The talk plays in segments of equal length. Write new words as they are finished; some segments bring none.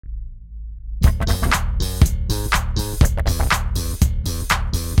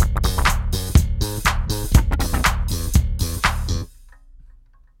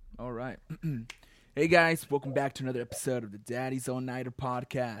Hey guys, welcome back to another episode of the Daddy's Own Nighter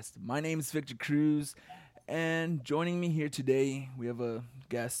podcast. My name is Victor Cruz, and joining me here today, we have a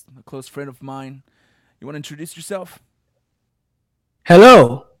guest, a close friend of mine. You want to introduce yourself?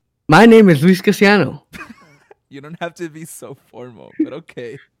 Hello, my name is Luis Casiano. You don't have to be so formal, but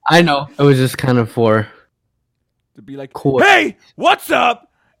okay. I know. It was just kind of for To be like, cool. hey, what's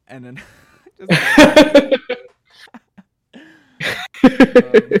up? And then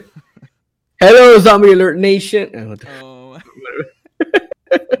Hello, Zombie Alert Nation.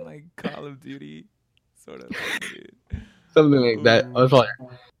 like Call of Duty, sort of. Dude. Something like that. I was probably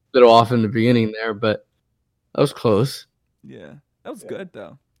a little off in the beginning there, but that was close. Yeah, that was good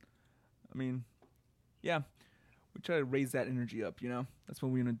though. I mean, yeah, we try to raise that energy up, That's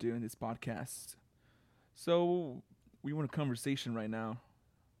what we're going to do in this podcast. So, we want a conversation right now.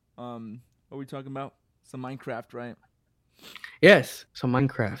 What are we talking about? Some Minecraft, right? Yes, so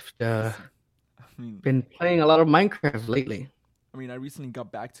Minecraft. Been playing a lot of Minecraft lately. I mean, I recently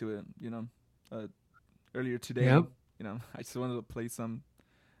got back to it, earlier today. Yep. I just wanted to play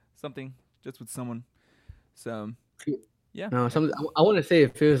something just with someone. So, yeah. No, I want to say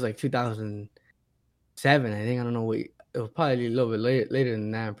it feels like 2007. I think. I don't know what. It was probably a little bit later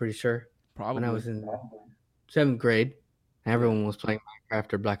than that. I'm pretty sure. Probably. When I was in 7th grade, everyone was playing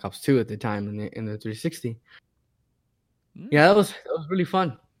Minecraft or Black Ops 2 at the time in the 360. Yeah, that was really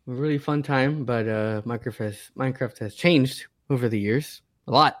fun. A really fun time, but Minecraft has changed over the years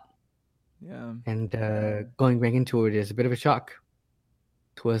a lot. Yeah. And going back into it is a bit of a shock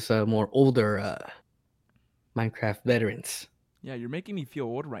to us more older Minecraft veterans. Yeah, you're making me feel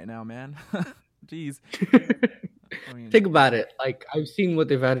old right now, man. Jeez. Think about it. Like, I've seen what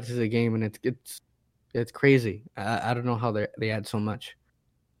they've added to the game, and it's crazy. I don't know how they add so much.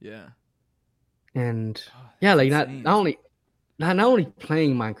 Yeah. And like not only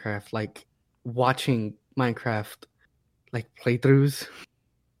playing Minecraft, like watching Minecraft like playthroughs,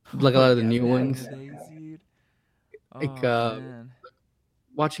 like a lot of the new ones.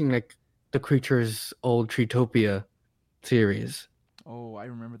 Watching like the Creatures old Treetopia series. Oh, I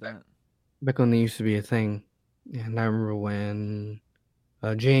remember that. Back when they used to be a thing. And I remember when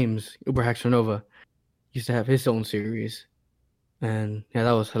James, Uber Nova, used to have his own series. And yeah,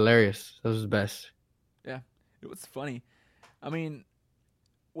 that was hilarious. That was the best. Yeah, it was funny. I mean,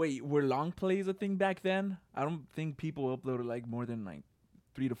 wait, were long plays a thing back then? I don't think people uploaded like more than like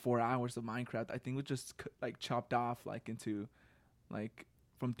 3 to 4 hours of Minecraft. I think it was just like chopped off like into like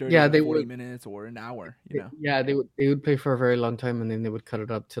from 30 to 40 minutes or an hour, Yeah, they would play for a very long time, and then they would cut it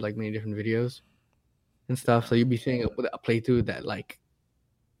up to like many different videos and stuff. So you'd be seeing a playthrough that like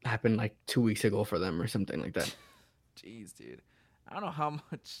happened like 2 weeks ago for them or something like that. Jeez, dude. I don't know how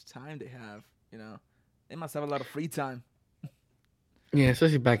much time they have, They must have a lot of free time. Yeah,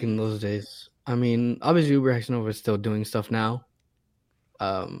 especially back in those days. I mean, obviously Uber Nova is still doing stuff now.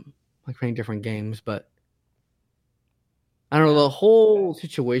 Like playing different games, but I don't know, the whole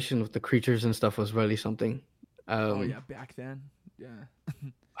situation with the creatures and stuff was really something. Back then. Yeah.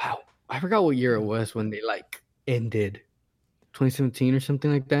 Wow. I forgot what year it was when they like ended. 2017 or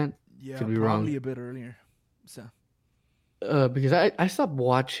something like that. Yeah, could be probably wrong. A bit earlier. So because I stopped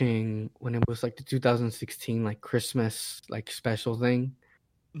watching when it was like the 2016 like Christmas like special thing.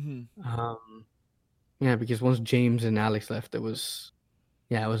 Mm-hmm. Yeah, because once James and Alex left, it wasn't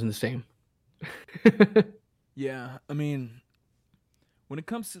the same. Yeah, I mean, when it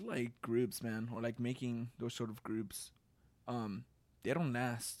comes to like groups, man, or like making those sort of groups, they don't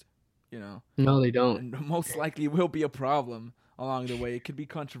last, No, they don't. And most likely will be a problem along the way. It could be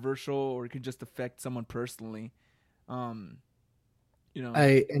controversial, or it could just affect someone personally. And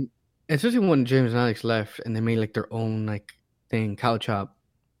especially when James and Alex left and they made like their own like thing, Cow Chop.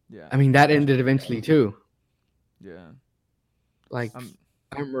 Yeah. I mean, that ended eventually too. Yeah. Like I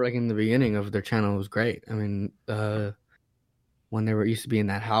remember like in the beginning of their channel, it was great. I mean, when they used to be in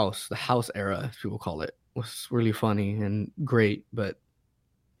that house, the house era, as people call it, was really funny and great. But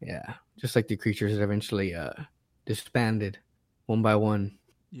yeah, just like the creatures that eventually disbanded one by one.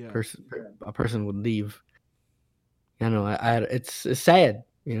 Yeah. A person would leave. I know. It's sad.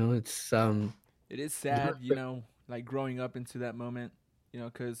 It's It is sad. Like growing up into that moment.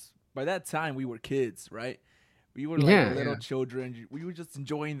 Because by that time we were kids, right? We were like little children. We were just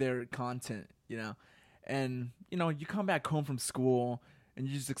enjoying their content, And you come back home from school and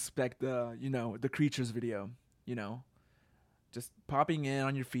you just expect the creatures video, just popping in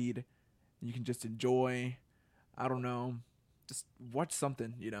on your feed, and you can just enjoy. I don't know, just watch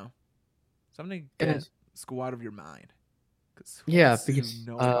something, something to get school out of your mind. Because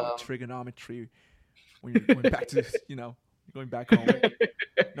about trigonometry when you're going back to You're going back home.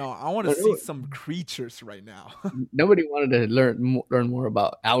 No, I want to see some creatures right now. Nobody wanted to learn more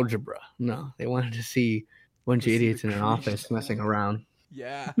about algebra. No, they wanted to see a bunch of idiots in an office messing around.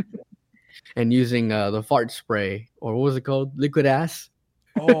 Yeah. And using the fart spray, or what was it called? Liquid ass?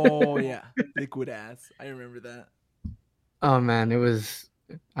 Oh, yeah. Liquid ass. I remember that. Oh, man. I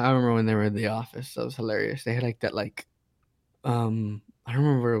remember when they were in the office. That was hilarious. They had like that, like, I don't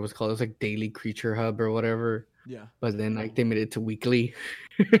remember what it was called. It was like Daily Creature Hub or whatever. Yeah. But then, like, they made it to weekly.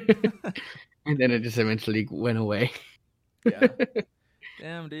 And then it just eventually went away. Yeah.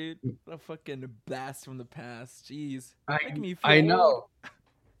 Damn, dude. What a fucking blast from the past. Jeez. I know.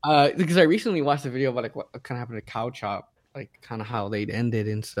 Because I recently watched a video about like what kind of happened to Cow Chop, like kind of how they'd ended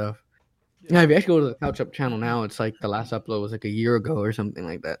and stuff. Yeah, if you actually go to the Cow Chop channel now, it's like the last upload was like a year ago or something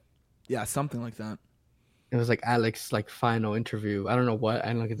like that. Yeah, something like that. It was like Alex's like final interview. I don't know what.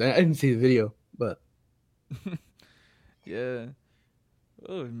 I didn't see the video, but yeah.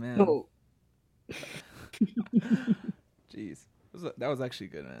 Oh man. No. Jeez, that was actually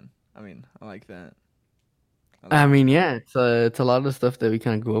good, man. I mean, I like that. I mean, yeah, it's a lot of stuff that we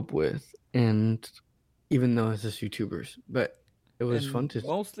kind of grew up with, and even though it's just YouTubers, but it was fun to.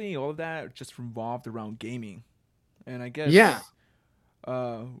 Mostly, all of that just revolved around gaming, and I guess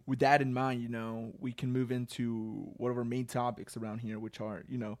with that in mind, we can move into one of our main topics around here, which are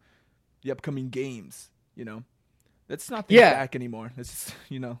the upcoming games. Let's not think back anymore. Let's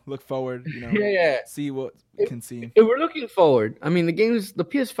just, look forward, see what we can see. We're looking forward. I mean, the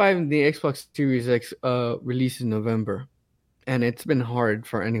PS5 and the Xbox Series X released in November, and it's been hard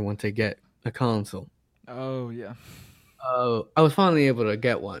for anyone to get a console. Oh, yeah. I was finally able to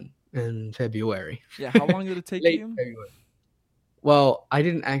get one in February. Yeah, how long did it take you? February. Well, I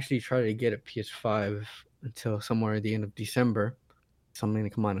didn't actually try to get a PS5 until somewhere at the end of December. Something to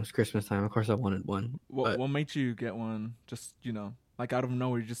come on. It was Christmas time. Of course, I wanted one. What made you get one? Just like out of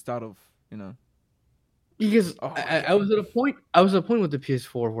nowhere, just out of Because I was at a point. I was at a point with the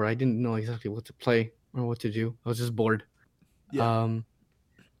PS4 where I didn't know exactly what to play or what to do. I was just bored. Yeah.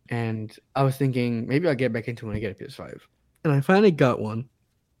 And I was thinking maybe I'll get back into it when I get a PS5. And I finally got one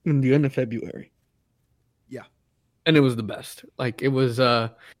in the end of February. Yeah. And it was the best. Like it was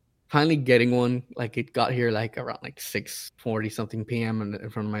finally getting one. Like it got here like around like 6:40 something p.m. in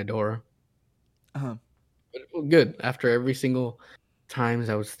front of my door. But it was good. After every single times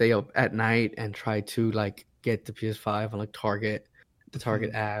I would stay up at night and try to like get the PS5 on like Target, the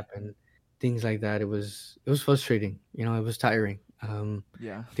Target app and things like that. It was frustrating. It was tiring. To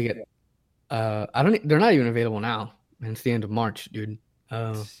get they're not even available now. And it's the end of March, dude.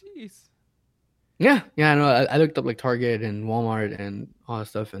 Jeez. Yeah, I know. I looked up like Target and Walmart and all that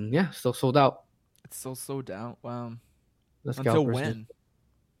stuff, and yeah, still sold out. It's still sold out. Wow. Until when?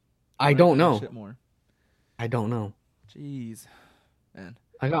 I don't know. I don't know. Jeez, man.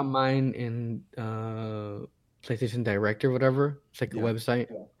 I got mine in PlayStation Direct or whatever. It's like a website,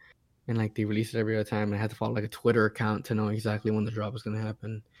 and like they release it every other time. And I had to follow like a Twitter account to know exactly when the drop was gonna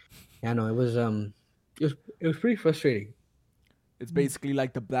happen. Yeah, no, it was pretty frustrating. It's basically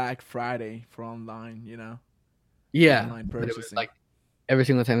like the Black Friday for online, Yeah, online purchasing. But it was like every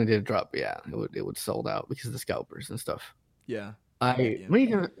single time they did a drop, it would sold out because of the scalpers and stuff. Yeah. I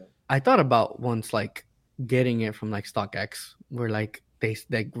thought about once like getting it from like StockX, where like they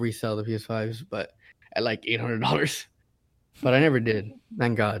resell the PS5s, but at like $800. But I never did,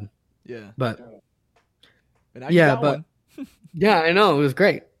 thank God. Yeah. But one. Yeah, I know it was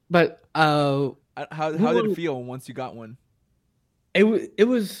great. But how did it feel once you got one? It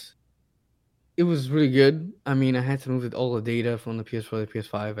was really good. I mean, I had to move all the data from the PS4 to the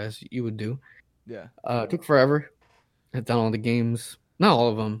PS5 as you would do. Yeah. It took forever. I had done all the games, not all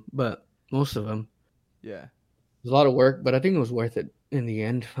of them, but most of them. Yeah. It was a lot of work, but I think it was worth it in the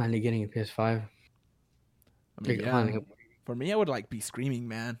end. Finally getting a PS5. I mean, for me, I would like be screaming,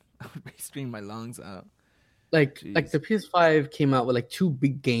 man. I would be screaming my lungs out. Like the PS5 came out with like two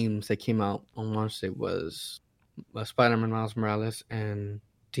big games that came out on launch. It was Spider-Man Miles Morales and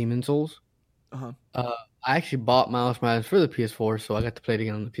Demon's Souls. I actually bought Miles Morales for the PS4, so I got to play it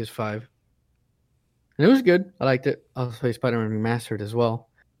again on the PS5. And it was good. I liked it. I also played Spider-Man Remastered as well.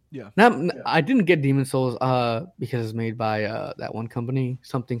 Yeah. I didn't get Demon's Souls because it's made by that one company,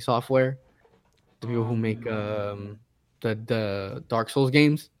 Something Software. The people who make the Dark Souls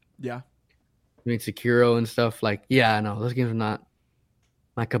games. Yeah. Made Sekiro and stuff. Like, yeah, no, those games are not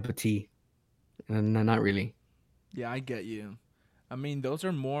my cup of tea. And not really. Yeah, I get you. I mean, those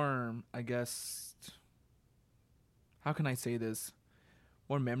are more, I guess, how can I say this?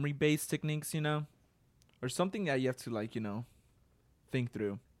 More memory-based techniques, or something that you have to, like, think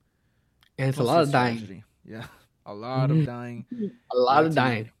through. And it's a lot of dying. Yeah. A lot of dying. A lot of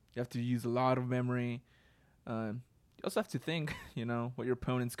dying. You have to use a lot of memory. You also have to think, what your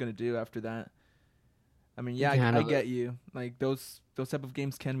opponent's gonna do after that. I mean, I get you. Like those type of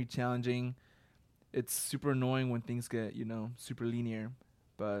games can be challenging. It's super annoying when things get, super linear.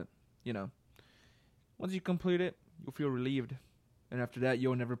 But, once you complete it, you'll feel relieved. And after that,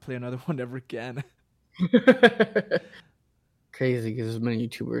 you'll never play another one ever again. Crazy, because there's many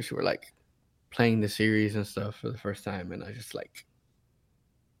YouTubers who are like playing the series and stuff for the first time, and I just like,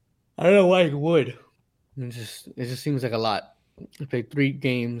 I don't know why I would. It just seems like a lot. I played 3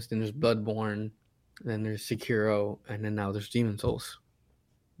 games, then there's Bloodborne, then there's Sekiro, and then now there's Demon Souls.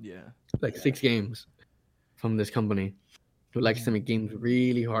 Yeah. Like 6 games from this company who likes to make games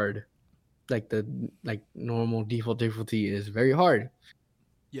really hard. Like the normal default difficulty is very hard.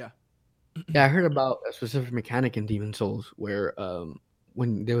 Yeah. Yeah, I heard about a specific mechanic in Demon Souls where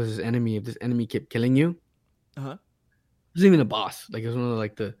when there was this enemy, if this enemy kept killing you, it wasn't even a boss. Like it was one of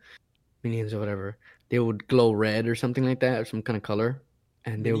like the minions or whatever. They would glow red or something like that, or some kind of color,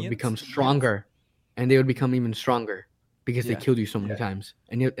 and they would become stronger, and they would become even stronger because they killed you so many times,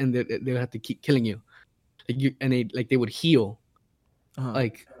 and they would have to keep killing you. They would heal.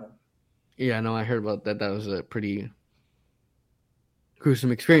 Like, yeah, no, I heard about that. That was a pretty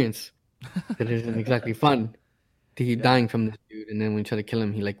gruesome experience. That isn't exactly fun to keep dying from this dude, and then when you try to kill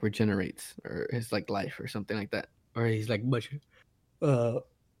him, he like regenerates or his like life or something like that, or he's like much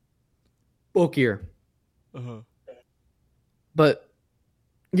bulkier. But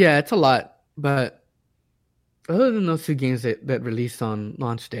yeah, it's a lot. But other than those 2 games that released on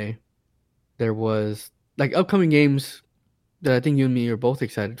launch day, there was like upcoming games that I think you and me are both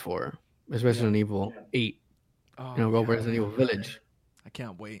excited for. Is Resident Evil 8. Resident Evil Village. I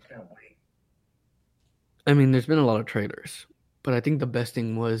can't wait. I mean, there's been a lot of trailers, but I think the best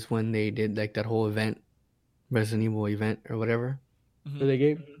thing was when they did like that whole event, Resident Evil event or whatever that they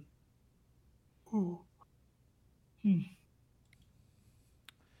gave.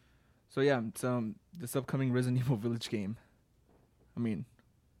 So yeah, this upcoming Resident Evil Village game. I mean,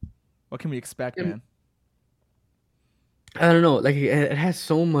 what can we expect, man? I don't know. Like it has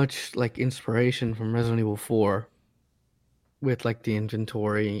so much like inspiration from Resident Evil 4, with like the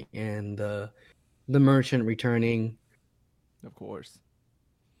inventory and the merchant returning. Of course.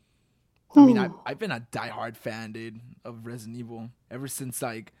 I mean, I've been a diehard fan, dude, of Resident Evil ever since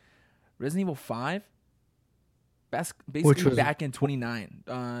like Resident Evil 5. Basically back in 2009.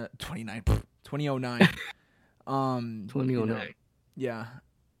 2009. 2009. Yeah.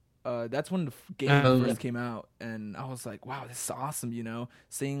 That's when the game first came out, and I was like, wow, this is awesome,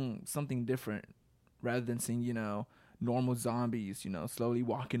 seeing something different rather than seeing, normal zombies, slowly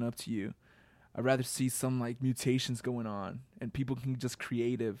walking up to you. I'd rather see some like mutations going on and people can just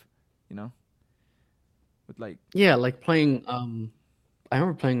creative, with like like playing I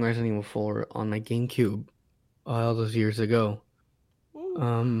remember playing Resident Evil 4 on my GameCube all those years ago.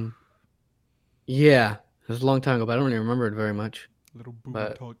 Ooh. Yeah, it was a long time ago, but I don't really remember it very much. Little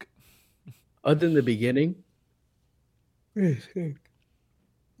booby talk. Other than the beginning,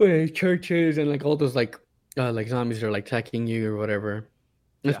 where churches and like all those like zombies are like attacking you or whatever.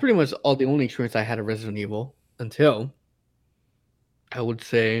 That's pretty much all the only experience I had of Resident Evil until I would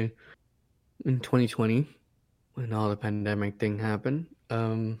say in 2020 when all the pandemic thing happened.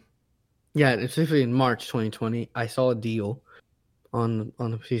 Especially in March 2020, I saw a deal on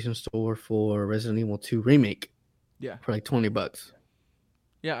the PlayStation Store for Resident Evil 2 Remake. Yeah. For like $20.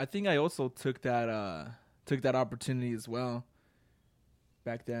 Yeah, I think I also took that opportunity as well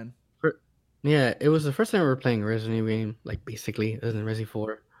back then. Yeah, it was the first time we were playing a Resident Evil game, like basically, other than Resi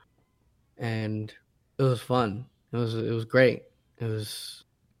 4. And it was fun. It was great. It was.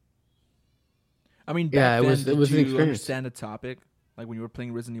 I mean, back then, did you understand the topic? Like when you were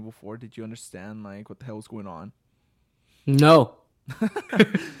playing Resident Evil 4, did you understand like what the hell was going on? No.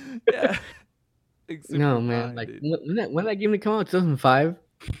 Yeah. No, man. Like when that game came out, 2005.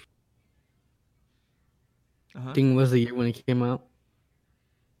 I think it was the year when it came out.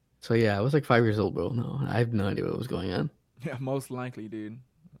 So yeah, I was like 5 years old, bro. No, I have no idea what was going on. Yeah, most likely, dude.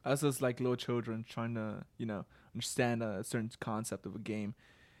 Us as like little children trying to, understand a certain concept of a game.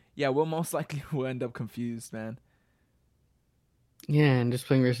 Yeah, we'll most likely will end up confused, man. Yeah, and just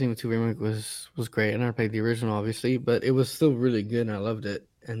playing Resident Evil 2 Remake was great. I never played the original, obviously, but it was still really good, and I loved it.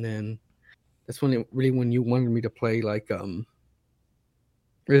 And then that's when you wanted me to play like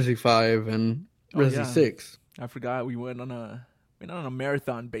Resi 5 and Resi 6. I forgot we went on a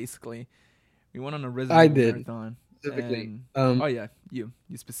marathon, basically. We went on a Resident Evil marathon. Specifically. You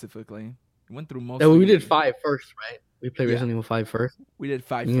specifically. We went through most we did 5 first, right? We played Resident Evil 5 first. We did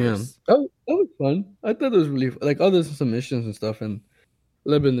 5 first. Oh, That was fun. I thought it was really like other submissions and stuff, and a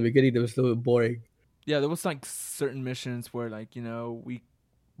little bit in the beginning that was a little bit boring. Yeah, there was like certain missions where like we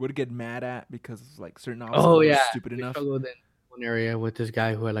would get mad at because like certain obstacles Oh were yeah, stupid we enough. struggled in one area with this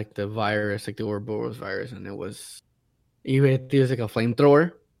guy who had like the virus, like the Ouroboros virus, and it was you had to use like a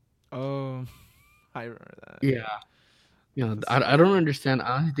flamethrower. Oh, I remember that. Yeah, That's I don't stupid. understand.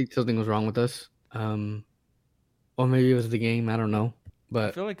 I honestly think something was wrong with us. Or maybe it was the game. I don't know, I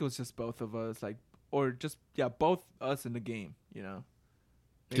but feel like it was just both of us, like, or just both us in the game. just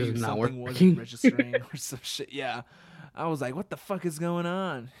Maybe not something wasn't working. registering or some shit. Yeah, I was like, what the fuck is going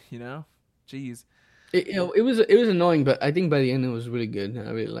on? Jeez. It was annoying, but I think by the end it was really good. I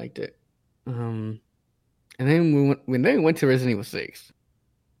really liked it. And then we went to Resident Evil 6.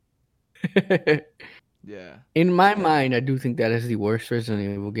 Yeah. In my mind, I do think that is the worst Resident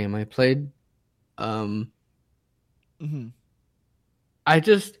Evil game I played. Um, Mm-hmm. I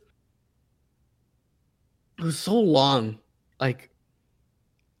just it was so long. Like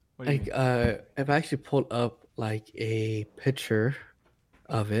What do you mean? I've actually pulled up like a picture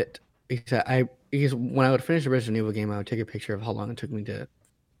of it because when I would finish a Resident Evil game, I would take a picture of how long it took me to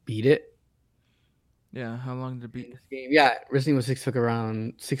beat it. Yeah, how long did it be? In this game, yeah, Resident Evil 6 took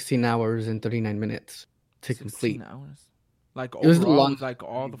around 16 hours and 39 minutes to 16 complete. hours. Like It was the overall, with longest. like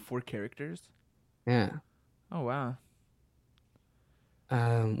all the 4 characters. Yeah. Oh wow.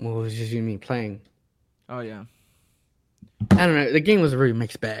 What was just you and me playing? Oh yeah. I don't know. The game was a really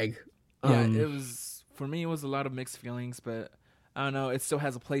mixed bag. Yeah, it was for me. It was a lot of mixed feelings, but I don't know. It still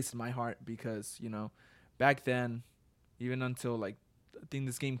has a place in my heart because back then, even until like I think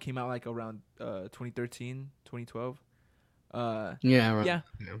this game came out like around 2013, 2012. Yeah, right. Yeah,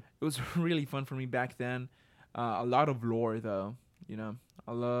 Yeah. it was really fun for me back then. A lot of lore though.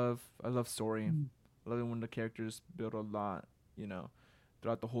 I love story. I love it when the characters build a lot. You know,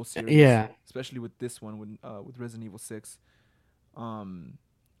 throughout the whole series, Yeah. especially with this one with Resident Evil 6. Um,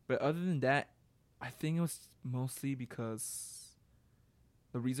 but other than that, I think it was mostly because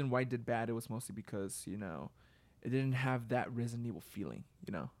the reason why it did bad. It was mostly because it didn't have that Resident Evil feeling.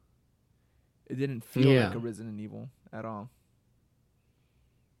 It didn't feel like Yeah. a Resident Evil at all.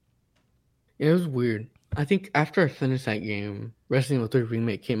 It was weird. I think after I finished that game, Resident Evil 3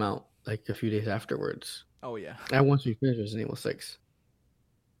 Remake came out like a few days afterwards. Oh yeah. I once we finished Resident Evil 6.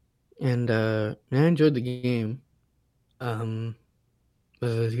 And I enjoyed the game. Was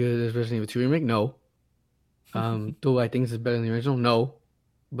it as good as Resident Evil 2 Remake? No. Do I think it's better than the original? No.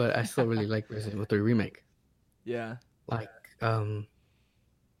 But I still really like Resident Evil 3 Remake. Yeah. Like,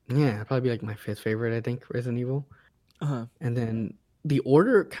 yeah, probably be like my fifth favorite, I think, Resident Evil. Uh-huh. And then the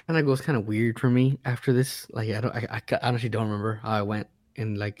order kind of goes kind of weird for me after this. Like, I honestly don't remember how I went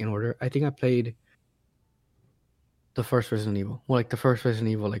in order. I think I played the first Resident Evil, well, like the first Resident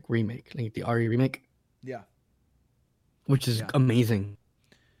Evil like remake, like the RE remake. Yeah. Which is amazing.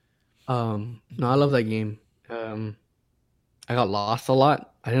 No, I love that game. I got lost a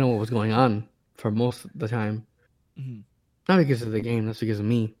lot. I didn't know what was going on for most of the time. Mm-hmm. Not because of the game, that's because of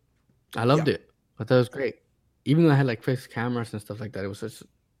me. I loved it. I thought it was great. Even though I had like fixed cameras and stuff like that, it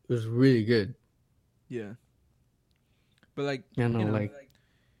was really good. Yeah. But like, like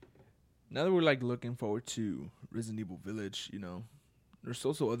now that we're like looking forward to Resident Evil Village, there's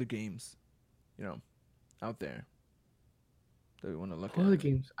also other games, out there that we want to look at. Other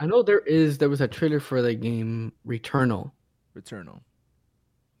games. I know there was a trailer for the game Returnal.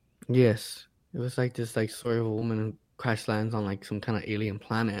 Yes. It was like this like story of a woman who crash lands on like some kind of alien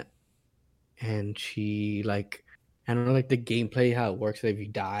planet. And she like I don't know like the gameplay, how it works, that if you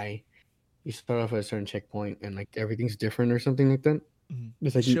die, you start off at a certain checkpoint and like everything's different or something like that. Mm-hmm.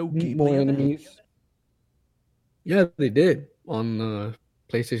 There's like show more enemies. Yeah, they did on the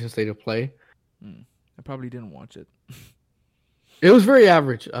PlayStation State of Play. I probably didn't watch it. It was very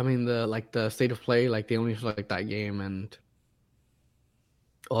average. I mean, the State of Play, like they only showed like that game, and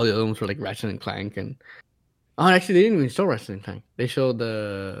all the other ones were like Ratchet and Clank, and actually they didn't even show Ratchet and Clank. They showed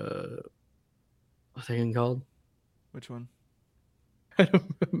the what's that game called? Which one? I don't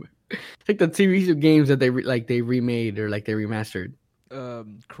remember. It's like the series of games that they remade or like they remastered.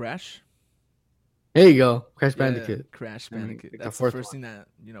 Crash. There you go, Crash Bandicoot. Crash Bandicoot. That's the first thing that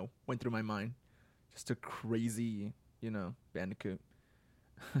went through my mind. Just a crazy, Bandicoot.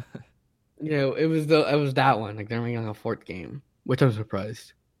 Yeah, it was that one. Like they're making a fourth game, which I'm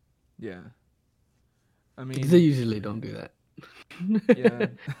surprised. Yeah, I mean they usually don't do that. Yeah,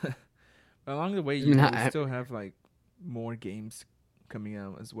 but along the way, we still have like more games coming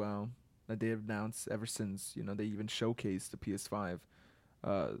out as well that they have announced ever since they even showcased the PS5.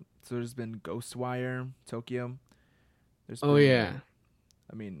 So there's been Ghostwire Tokyo. Yeah.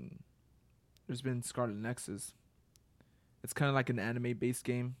 I mean, there's been Scarlet Nexus. It's kind of like an anime-based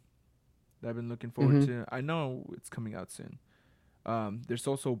game that I've been looking forward to. I know it's coming out soon. There's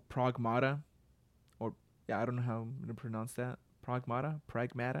also Pragmata, or I don't know how I'm gonna pronounce that.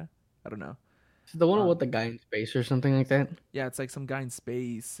 Pragmata. I don't know. Is the one with the guy in space or something like that? Yeah, it's like some guy in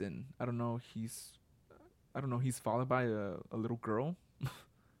space, and I don't know. He's followed by a little girl.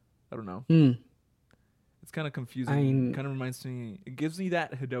 I don't know. It's kind of confusing. Kind of reminds me. It gives me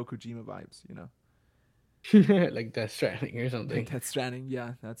that Hideo Kojima vibes, you know. Like Death Stranding or something. Death Stranding,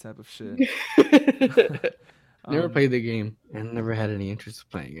 yeah, that type of shit. Never played the game and never had any interest in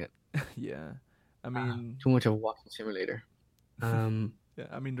playing it. Yeah, I mean, too much of a walking simulator. Yeah,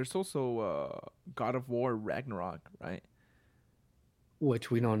 I mean, there's also God of War Ragnarok, right?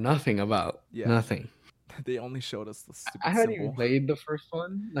 Which we know nothing about. Yeah. Nothing. They only showed us the stupid I hadn't even played the first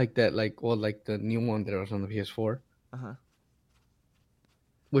one, like that, like the new one that was on the PS4.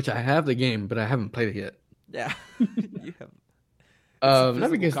 Which I have the game, but I haven't played it yet. Yeah, you haven't. Not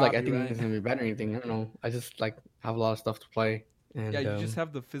because copy, I think it's gonna be better or anything. I don't know. I just have a lot of stuff to play. And, you just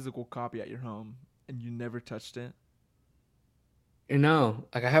have the physical copy at your home, and you never touched it. No,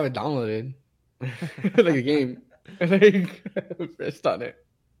 I have it downloaded, like a game. I pressed on it.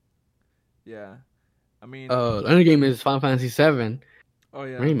 Yeah, I mean, another game is Final Fantasy VII. Oh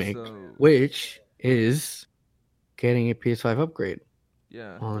yeah, remake, which is getting a PS5 upgrade.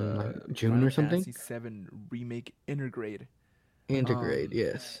 Yeah, on June Final or something. Fantasy VII remake Intergrade.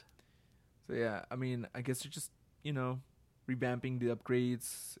 Yes. So yeah, I mean, I guess they're just revamping the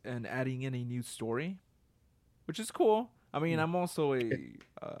upgrades and adding in a new story, which is cool. I mean, I'm also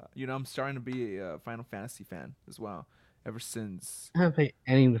I'm starting to be a Final Fantasy fan as well. Ever since I haven't played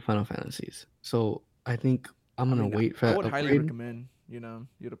any of the Final Fantasies, so I think I'm gonna wait for that upgrade. I would highly recommend you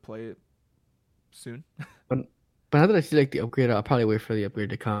to play it soon. But now that I see the upgrade, I'll probably wait for the upgrade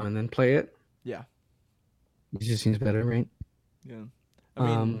to come and then play it. Yeah, it just seems better, right? Yeah, I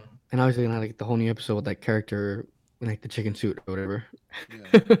mean, and obviously gonna have the whole new episode with that character in the chicken suit or whatever.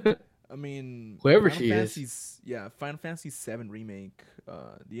 Yeah. I mean, whoever she is. Yeah, Final Fantasy VII remake,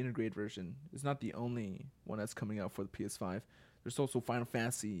 the integrated version is not the only one that's coming out for the PS5. There's also Final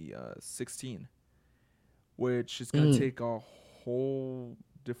Fantasy 16, which is gonna take a whole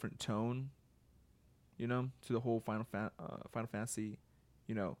different tone. To the whole Final Fantasy,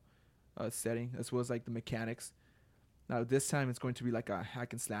 setting, as well as the mechanics. Now this time it's going to be like a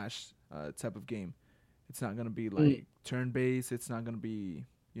hack and slash type of game. It's not going to be turn based. It's not going to be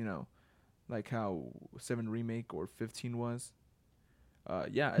like how 7 remake or 15 was.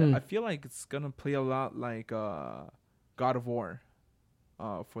 I feel like it's going to play a lot like God of War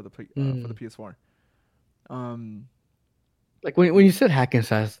for the PS4. Like when you said hack and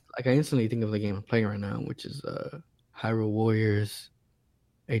slash, I instantly think of the game I'm playing right now, which is Hyrule Warriors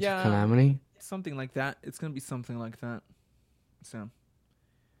Age of Calamity. Something like that. It's gonna be something like that. So,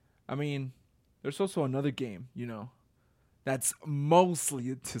 I mean, there's also another game, that's mostly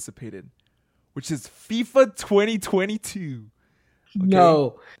anticipated, which is FIFA 2022. Okay?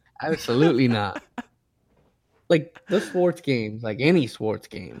 No, absolutely not. The sports games, any sports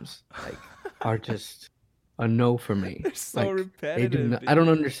games, are just a no for me. They're so repetitive. I don't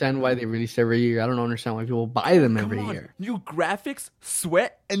understand why they release every year. I don't understand why people buy them every year. New graphics,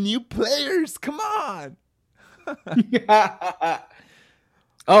 sweat, and new players. Come on.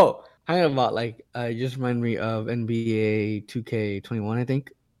 Oh, kind of about it just reminded me of NBA 2K21, I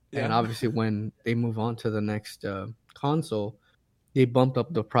think. Yeah. And obviously when they move on to the next console, they bumped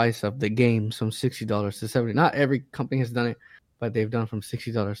up the price of the game from $60 to $70. Not every company has done it, but they've done from $60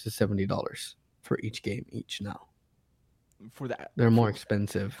 to $70 for each game now. For that, they're more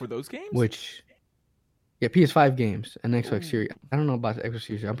expensive for those games. Which, PS5 games and Xbox Series. I don't know about the Xbox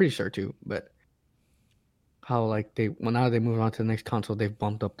Series. I'm pretty sure too, but how now they move on to the next console, they've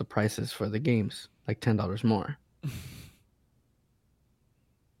bumped up the prices for the games $10 more.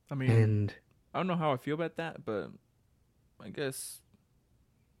 I mean, I don't know how I feel about that, but I guess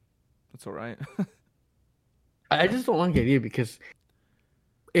that's all right. I just don't like the idea because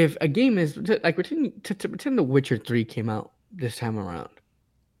if a game is pretend The Witcher 3 came out this time around,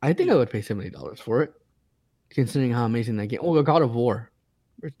 I think I would pay $70 for it, considering how amazing that game. Oh, the God of War,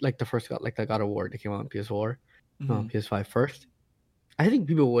 the first the God of War that came out on PS4, on PS5 first. I think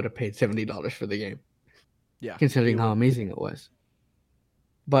people would have paid $70 for the game. Yeah, considering how amazing it was.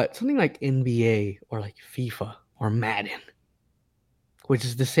 But something like NBA or FIFA or Madden, which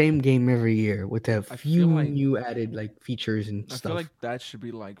is the same game every year with a few new added features and stuff. I feel like that should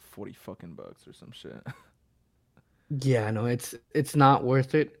be $40 fucking bucks or some shit. Yeah, no, it's not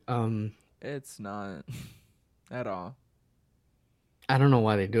worth it. It's not at all. I don't know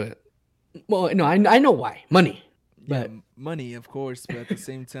why they do it. Well, no, I know why. Money. Yeah, But money, of course, but at the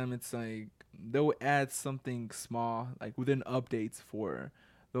same time, it's like they'll add something small, like within updates for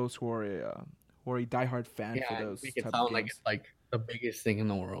those who are a diehard fan for yeah, those make it type of sound like it's games. like the biggest thing in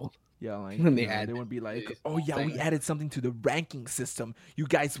the world Yeah, like when they they add would be like, these "Oh small yeah, we things. added something to the ranking system. You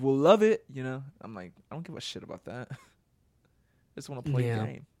guys will love it." I'm like, I don't give a shit about that. I just want to play a Yeah,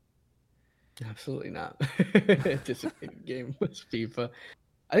 game. absolutely not. Anticipated game was FIFA.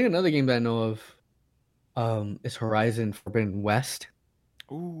 I think another game that I know of is Horizon Forbidden West.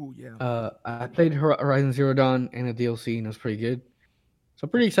 Ooh, yeah. I played Horizon Zero Dawn and a DLC, and it was pretty good. So I'm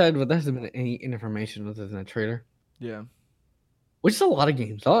pretty excited, but there hasn't been any information other than a trailer. Yeah. Which is a lot of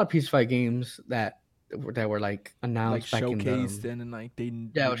games, a lot of PS5 games that were like Like announced back in showcased and like they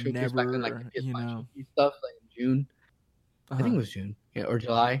yeah, would was showcased back in like the never, PS5 showcase stuff like in June. I uh-huh. think it was June, yeah, or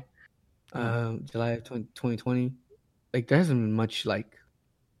July. Uh-huh. July of 2020. Like there hasn't been much like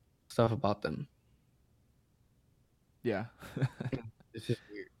stuff about them. Yeah. It's just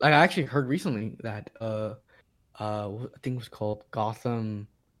weird. Like I actually heard recently that I think it was called Gotham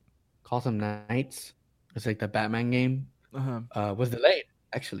Knights. It's like the Batman game. Uh-huh. Was delayed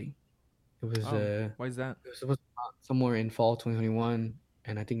actually. It was Oh, why is that? it was supposed to come out somewhere in fall 2021,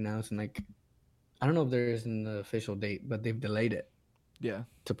 and I think now it's in like I don't know if there is an official date, but they've delayed it Yeah.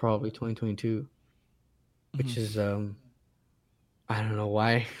 to probably 2022, Mm-hmm. which is I don't know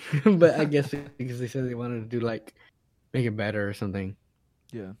why, but I guess because they said they wanted to do like make it better or something.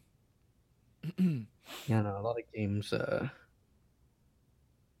 Yeah. Yeah, no, a lot of games. Oh,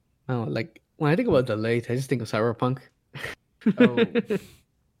 like when I think about delays, I just think of Cyberpunk. Oh,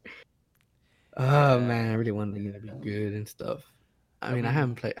 Oh yeah. man, I really want the game to be good and stuff. I I mean, I mean,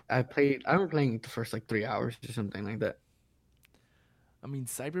 haven't played. I remember playing the first like 3 hours or something like that.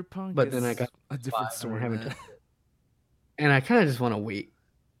 Cyberpunk But then I got is a different five and I story, haven't man. touched it. And I kind of just want to wait.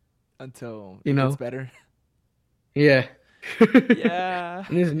 Until You it gets know? better. Yeah. Yeah.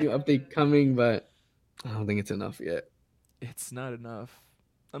 And there's a new update coming, but I don't think it's enough yet. It's not enough.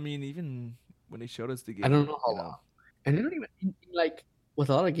 I mean, even when they showed us the I don't game, know how long. And they don't even like with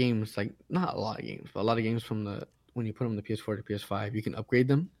a lot of games, like not a lot of games, but a lot of games from the when you put them the PS4 to PS5, you can upgrade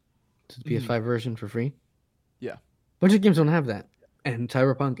them to the Mhm. PS5 version for free. Yeah. Bunch of games don't have that, and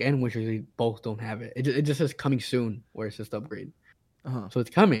Cyberpunk and Witcher 3 both don't have it. It just says coming soon, where it's just upgrade. Uh-huh. So it's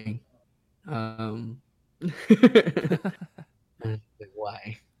coming. Like,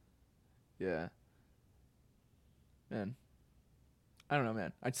 why? Yeah. Man. I don't know,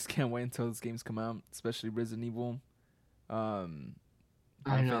 man. I just can't wait until those games come out, especially Resident Evil, um, I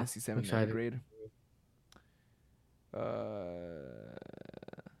Final know. Fantasy I'm VII excited. Upgrade. Uh,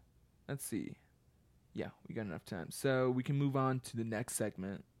 let's see. Yeah, we got enough time, so we can move on to the next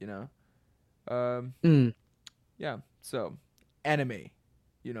segment. Um, Mm, yeah. So, anime,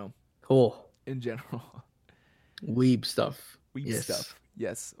 you know, cool. in general, Weeb stuff. weeb Yes, stuff.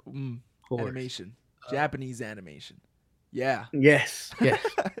 Yes. of course. Animation, Japanese animation. Yeah. Yes, yes.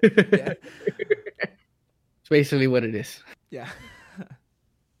 Yeah. It's basically what it is. Yeah.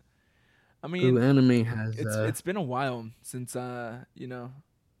 I Ooh, mean, anime has it's been a while since I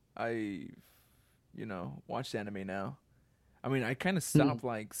watched anime now. I mean, I kind of mm, stopped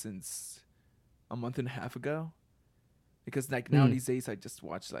like since a month and a half ago because like now mm. these days I just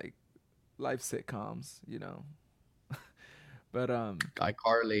watch like live sitcoms. But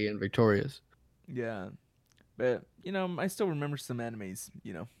iCarly and Victorious. yeah. But I still remember some animes,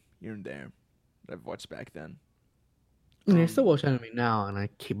 here and there that I've watched back then. I still watch anime now, and I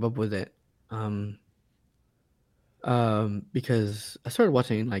keep up with it. Because I started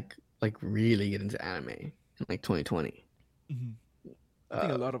watching like really get into anime in like 2020. Mhm. I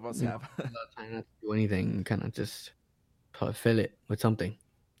think a Uh, lot of us you know, have. a lot of time not to do anything, kind of just try to fill it with something.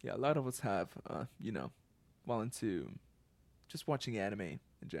 Yeah, a lot of us have. Well into just watching anime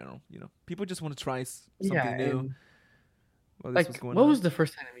in general. People just want to try Yeah, something new and while this was like, going what on. was the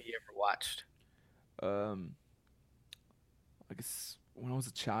first anime you ever watched? Um, I guess when I was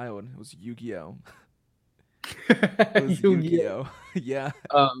a child, it was Yu-Gi-Oh. It was Yu-Gi-Oh. Yu-Gi-Oh. Yeah.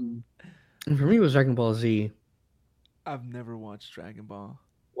 And for me, it was Dragon Ball Z. I've never watched Dragon Ball.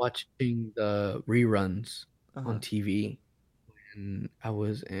 Watching the reruns Uh-huh. on TV, and I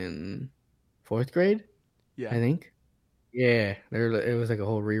was in fourth grade, Yeah. I think. Yeah, it was like a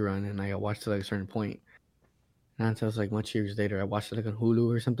whole rerun, and I watched it like a certain point. Not until it was like much years later, I watched it like on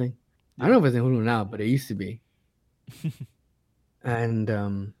Hulu or something. I don't Yeah. know if it's in Hulu now, but it used to be. And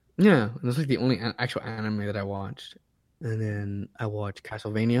yeah, it was like the only actual anime that I watched. And then I watched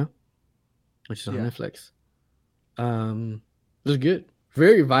Castlevania, which is on Yeah. Netflix. It was good,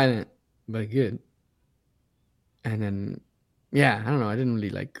 very violent, but good. And then, yeah, I don't know, I didn't really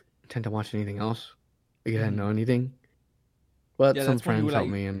like tend to watch anything else because I didn't know anything. But yeah, some friends helped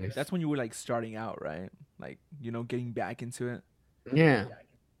me, and that's when you were like starting out, right? Like getting back into it. yeah,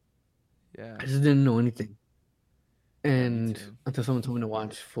 Yeah. I just didn't know anything. Yeah, me And too. until someone told me to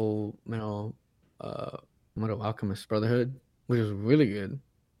watch Metal Alchemist Brotherhood, which was really good.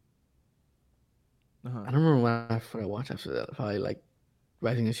 Uh-huh. I don't remember what I watched after that. Probably like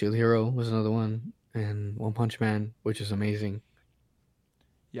Rising of Shield Hero was another one, and One Punch Man, which is amazing.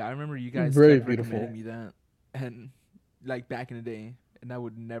 Yeah, I remember you guys Very kept beautiful. recommending me that, and like back in the day, and I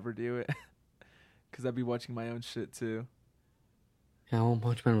would never do it because I'd be watching my own shit too. Yeah, One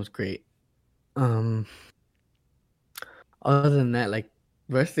Punch Man was great. Um, Other than that, like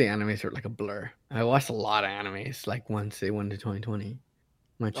the rest of the animes are like a blur. I watched a lot of animes like once they went to 2020.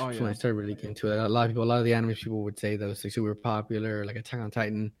 When Oh I yeah. started really getting into it, a lot of the anime people would say that was like super popular, like Attack on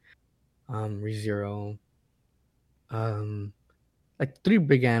Titan, ReZero, like 3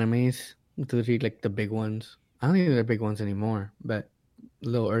 big animes, 3 like the big ones. I don't think they're big ones anymore, but a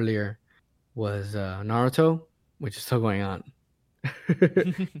little earlier was Naruto, which is still going on. I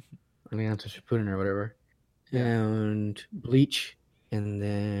think that's Shippuden or whatever, Yeah. and Bleach, and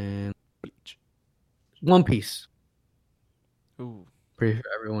then Bleach. One Piece. Ooh. Pretty sure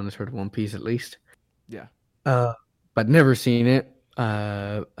everyone has heard of One Piece at least. Yeah. But never seen it.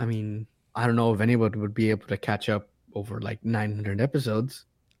 I mean, I don't know if anybody would be able to catch up over like 900 episodes.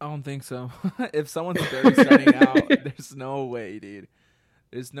 I don't think so. If someone's barely starting out, there's no way, dude.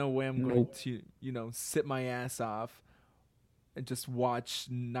 There's no way I'm going Nope. to, sit my ass off and just watch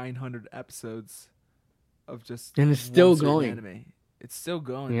 900 episodes of just And it's one still certain going. anime. It's still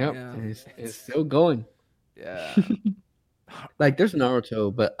going. Yep. Yeah. It's still going. Yeah. Like there's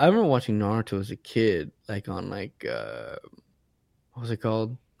Naruto, but I remember watching Naruto as a kid, like on like what was it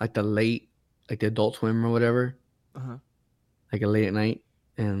called? Like the Adult Swim or whatever. Uh-huh. Like a late at night.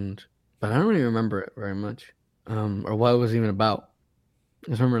 But I don't really remember it very much. Or what it was even about.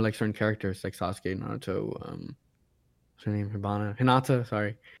 I just remember like certain characters like Sasuke, Naruto, what's her name? Hinata,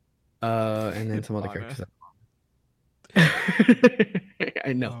 sorry. And then some other characters.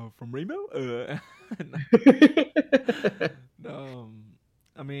 I know. From Rainbow?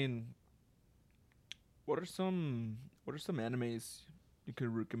 I mean, what are some animes you could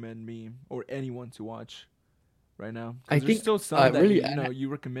recommend me or anyone to watch right now? I Because there's think still some that really you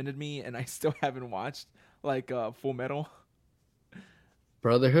recommended me and I still haven't watched, like Full Metal.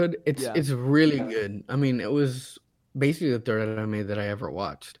 Brotherhood, Yeah. it's really good. I mean, it was basically the third anime that I ever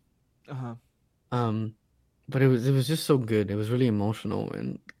watched. Uh-huh. But it was just so good. It was really emotional,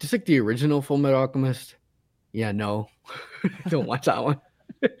 and just like the original Full Metal Alchemist. Yeah, no, don't watch that one.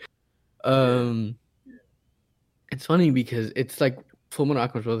 It's funny because it's like Full Metal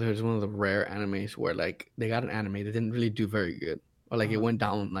Alchemist Brotherhood is one of the rare animes where like they got an anime that didn't really do very good, or like it went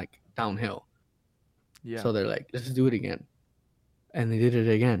downhill. Yeah. So they're like, let's do it again, and they did it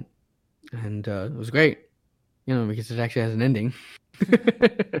again, and it was great. Because it actually has an ending.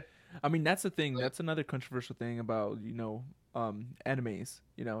 I mean, that's the thing. That's another controversial thing about animes.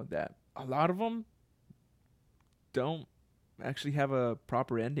 That a lot of them don't actually have a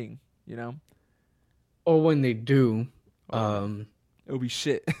proper ending. Or when they do, it'll be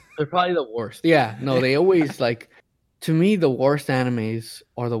shit. they're probably the worst. Yeah, no, they always like. To me, the worst animes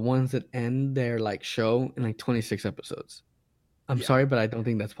are the ones that end their like show in like 26 episodes. I'm sorry, but I don't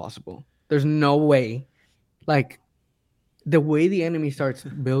think that's possible. There's no way. Like the way the anime starts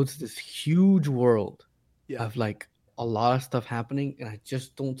builds this huge world of like a lot of stuff happening, and I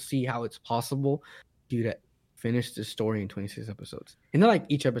just don't see how it's possible for you to finish the story in 26 episodes. And not like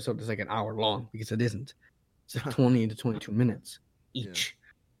each episode is like an hour long, because it isn't. It's like 20 to 22 minutes each.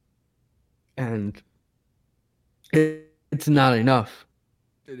 Yeah. And it's not enough.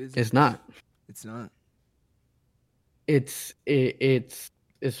 It is. It's not. It's not. It's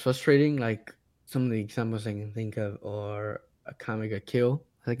frustrating. Like some of the examples I can think of are a Kamiga Kill.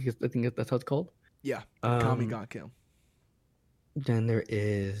 I think that's how it's called. Yeah, Kamiga Kill. Then there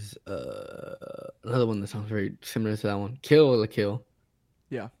is another one that sounds very similar to that one. Kill la Kill.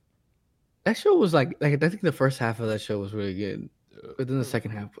 Yeah. That show was like I think the first half of that show was really good, but then the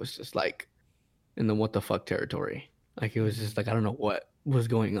second half was just like in the what the fuck territory. Like it was just like I don't know what was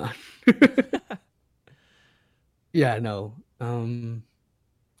going on. Yeah, no.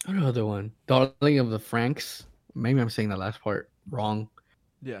 What other one? Darling of the Franks. Maybe I'm saying the last part wrong.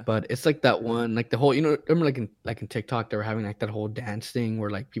 Yeah. But it's like that one, like the whole, remember like in TikTok they were having like that whole dance thing where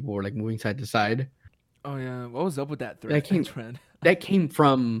like people were like moving side to side. Oh yeah, what was up with that trend? That came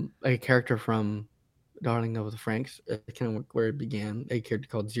from like a character from Darling of the Franks. Kind of where it began. A character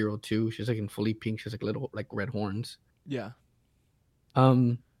called 02. She's like in fully pink. She has like little like red horns. Yeah.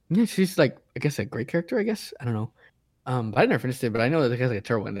 Yeah, she's like, I guess a great character. I guess I don't know. But I never finished it. But I know that it has like a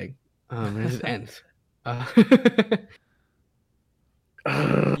terrible ending. And it just ends.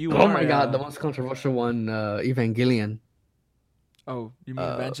 You Oh are. my god, the most controversial one, Evangelion. Oh, you mean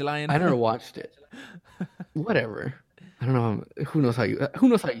Evangelion? I never watched it. Whatever. I don't know. Who knows how you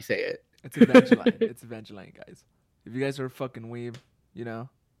say it? It's Evangelion. It's Evangelion, guys. If you guys are a fucking weeb, you know,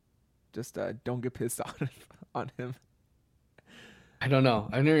 just don't get pissed on him. I don't know.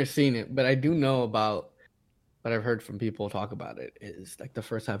 I've never seen it, but I do know about what I've heard from people talk about it. Is like the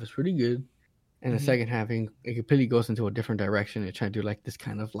first half is pretty good, and the second half it completely goes into a different direction. It's trying to do like this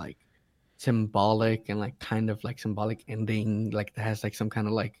kind of like symbolic and like kind of like symbolic ending, like that has like some kind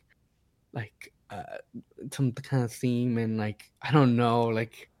of like some kind of theme, and like I don't know,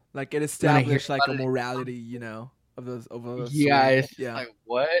 like it established like a morality, you know, of those yeah, it's just like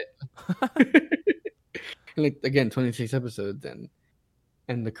what? Like again, 26 episodes, and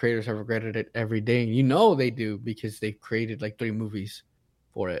the creators have regretted it every day. You know they do, because they created like 3 movies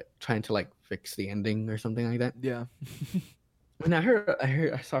for it, trying to like fix the ending or something like that. Yeah. And I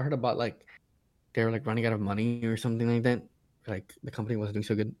heard about like they were like running out of money or something like that. Like the company wasn't doing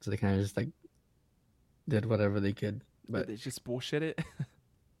so good, so they kind of just like did whatever they could. But they just bullshit it.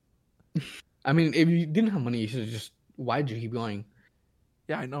 I mean, if you didn't have money, you should just. Why'd you keep going?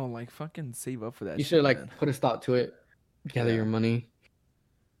 Yeah, I know. Like, fucking save up for that. You should like put a stop to it, gather your money.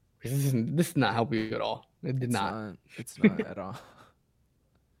 This is not helping you at all. It did not. It's not at all.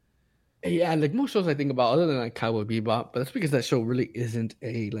 Yeah, like most shows I think about, other than like Cowboy Bebop, but that's because that show really isn't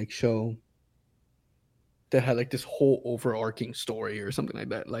a like show that had like this whole overarching story or something like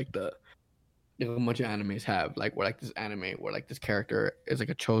that. Like a bunch of animes have, like where like this anime where like this character is like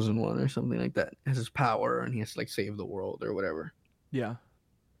a chosen one or something like that, has his power and he has to like save the world or whatever. Yeah.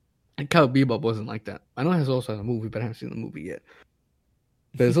 And Cowboy Bebop wasn't like that. I know it has also a movie, but I haven't seen the movie yet.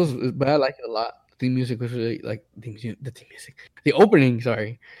 But it's also, but I like it a lot. The theme music was really like the theme music. The opening,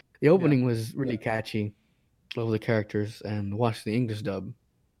 sorry, the opening was really catchy. Love the characters, and watch the English dub.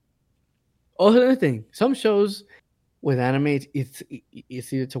 Oh, another thing, some shows with anime, it's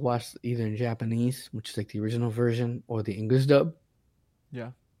either to watch either in Japanese, which is like the original version, or the English dub.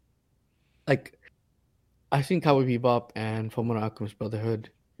 Yeah. Like I've seen Cowboy Bebop and Fullmetal Alchemist Brotherhood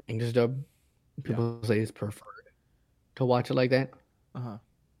English dub. People say it's preferred to watch it like that.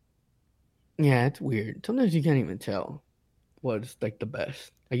 Yeah, it's weird. Sometimes you can't even tell what's like the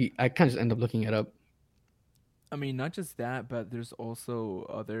best. I kind of just end up looking it up. I mean, not just that, but there's also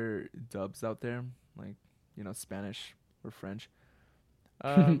other dubs out there, like, you know, Spanish or French.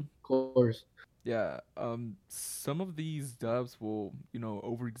 Of course. Yeah. Some of these dubs will, you know,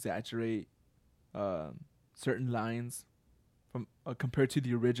 over exaggerate certain lines from compared to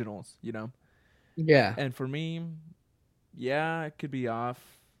the originals, you know. Yeah. And for me, yeah, it could be off,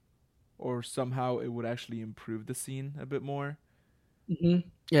 or somehow it would actually improve the scene a bit more. Mm-hmm.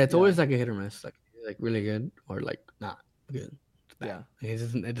 Yeah, it's always like a hit or miss, like really good or like not good. Yeah, it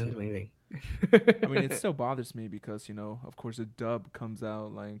doesn't do anything. I mean, it still bothers me because, you know, of course, a dub comes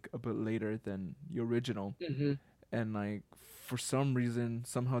out like a bit later than the original, and like for some reason,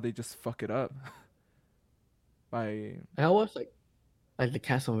 somehow they just fuck it up. I watched like the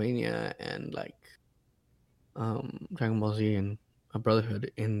Castlevania and like Dragon Ball Z and a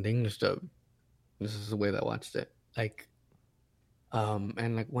Brotherhood in the English dub. This is the way that I watched it. Like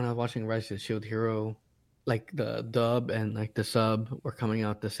and like when I was watching Rise of the Shield Hero, like the dub and like the sub were coming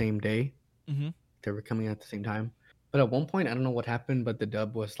out the same day. They were coming out at the same time. But at one point, I don't know what happened, but the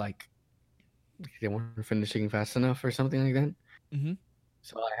dub was like they weren't finishing fast enough or something like that.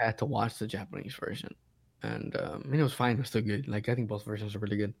 So I had to watch the Japanese version, and I mean, it was fine. It was still good. Like I think both versions are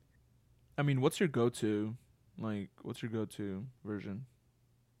really good. I mean, what's your go-to? Like, what's your go-to version?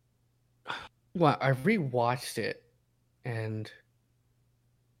 Well, I rewatched it, and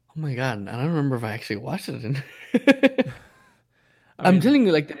oh my god, I don't remember if I actually watched it. I'm telling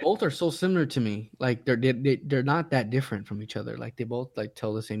you, like they both are so similar to me. Like they're not that different from each other. Like they both like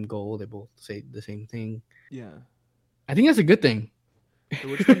tell the same goal. They both say the same thing. Yeah, I think that's a good thing. So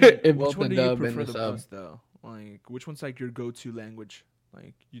which one do you prefer the most, though? Like, which one's like your go-to language?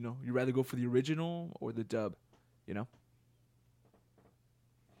 Like, you know, you rather go for the original or the dub? You know,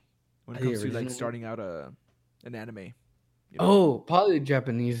 when it comes to like starting out an anime. You know? Oh, probably the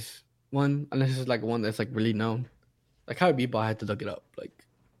Japanese one, unless it's like one that's like really known. Like Cowboy Bebop, I had to look it up. Like,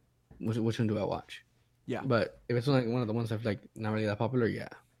 which one do I watch? Yeah. But if it's like one of the ones that's like not really that popular, yeah.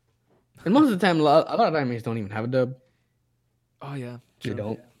 And most of the time, a lot of animes don't even have a dub. Oh yeah, true. They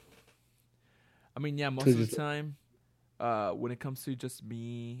don't. I mean, yeah, most of the time, when it comes to just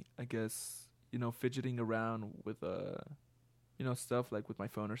me, I guess, you know, fidgeting around with stuff like with my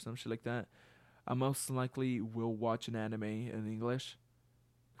phone or some shit like that, I most likely will watch an anime in English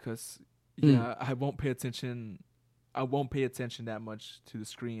because I won't pay attention. I won't pay attention that much to the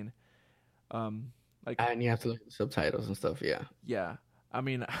screen. Like, and you have to look at the subtitles and stuff. Yeah. yeah. I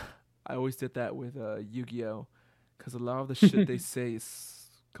mean, I always did that with Yu-Gi-Oh, because a lot of the shit they say is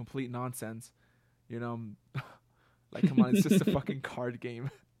complete nonsense. You know, like, come on, it's just a fucking card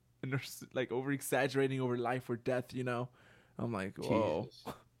game, and they're like over exaggerating over life or death. I'm like, whoa. Jesus.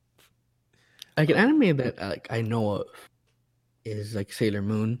 Like an anime that like I know of is like Sailor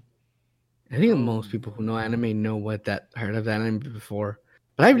Moon. I think most people who know anime know heard of that anime before,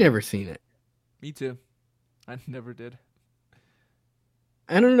 but I've never seen it. Me too. I never did.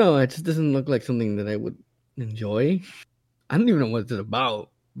 I don't know. It just doesn't look like something that I would enjoy. I don't even know what it's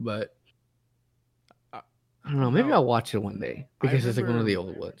about, but I don't know. Maybe I'll watch it one day because it's like one of the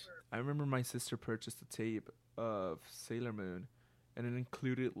old ones. I remember my sister purchased a tape of Sailor Moon, and it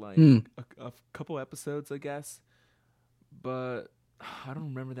included like a couple episodes, I guess. But I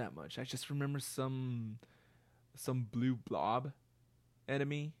don't remember that much. I just remember some blue blob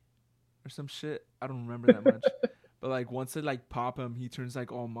enemy or some shit. I don't remember that much. But like once it like pop him, he turns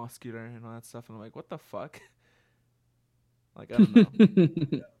like all muscular and all that stuff, and I'm like, what the fuck? Like, I don't know.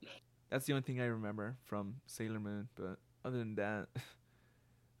 That's the only thing I remember from Sailor Moon. But other than that,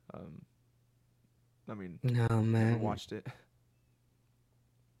 I mean, no, man, never watched it.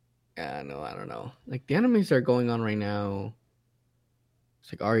 Yeah, no, I don't know. Like the animes that are going on right now,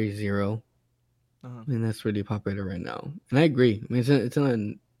 it's like RE0. I mean, that's really popular right now, and I agree. I mean, it's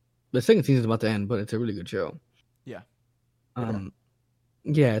on the second season's about to end, but it's a really good show. Yeah.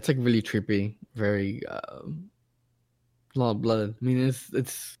 Yeah, it's like really trippy, very a lot of blood. I mean,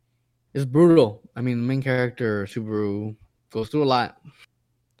 it's brutal. I mean, the main character Subaru goes through a lot.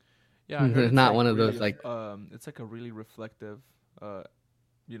 Yeah, it's not like one of those like it's like a really reflective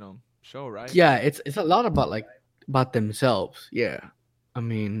show, right? Yeah, it's a lot about themselves. Yeah, I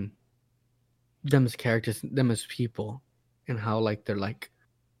mean, them as characters, them as people, and how like they're like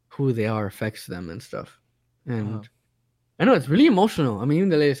who they are affects them and stuff. And I know it's really emotional. I mean, even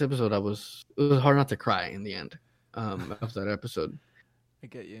the latest episode, it was hard not to cry in the end of that episode. I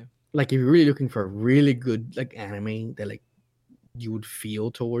get you. Like, if you're really looking for a really good like anime that like you would feel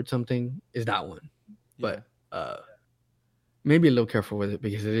towards something, is that one. Yeah. But maybe a little careful with it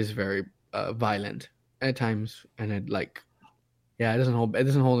because it is very violent at times, and it it doesn't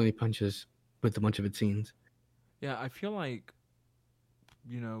hold any punches with a bunch of its scenes. Yeah, I feel like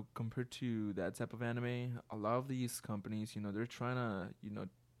compared to that type of anime, a lot of these companies, they're trying to,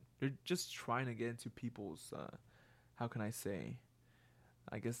 they're just trying to get into people's, how can I say,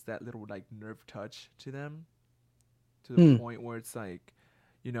 I guess that little like nerve touch to them, to the point where it's like,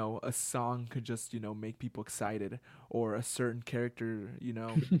 a song could just, make people excited, or a certain character,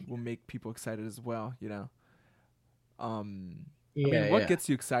 will make people excited as well, I mean, what gets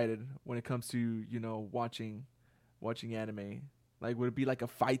you excited when it comes to, watching anime? Like, would it be like a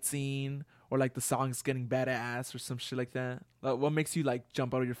fight scene, or like the song's getting badass or some shit like that? Like, what makes you like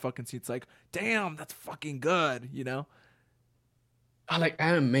jump out of your fucking seat? It's like, damn, that's fucking good, I like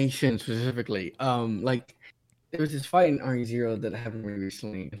animation specifically. Like there was this fight in RE0 that happened really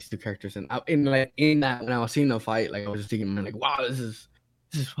recently. These two characters, and in that when I was seeing the fight, like I was just thinking, like, wow, this is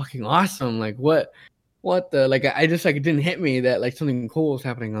fucking awesome. Like what the like I just like it didn't hit me that like something cool was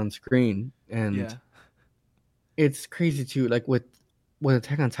happening on screen, and it's crazy too. Like with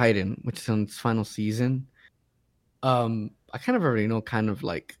Attack on Titan, which is on its final season, I kind of already know kind of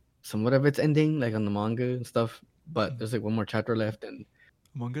like somewhat of its ending, like on the manga and stuff. But there's like one more chapter left, and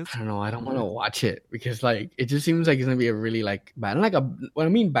Among Us? I don't know. I don't want to watch it because like it just seems like it's gonna be a really like bad. And like when I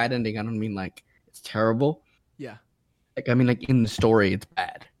mean bad ending, I don't mean like it's terrible. Yeah. Like I mean like in the story, it's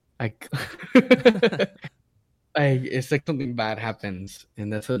bad. Like, it's like something bad happens,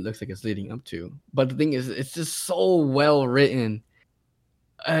 and that's what it looks like it's leading up to. But the thing is, it's just so well written.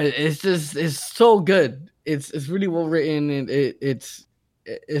 It's so good. It's really well written, and it's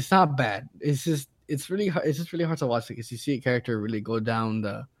not bad. It's just really hard to watch because you see a character really go down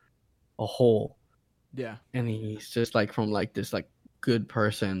a hole. Yeah. And he's just like from like this like good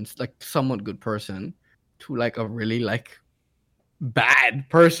person, like somewhat good person, to like a really like bad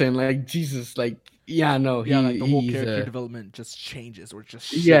person. Like Jesus, like like the whole character development just changes or just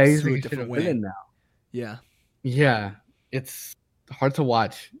shifts he's to like a different way now. Yeah, it's hard to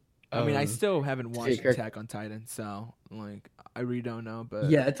watch. I mean, I still haven't watched Attack on Titan, so like I really don't know.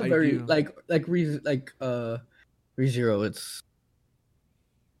 But it's a very ReZero. It's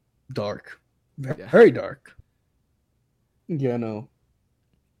dark, very dark. Yeah, no.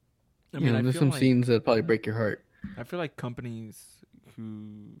 I mean, there's some scenes that probably break your heart. I feel like companies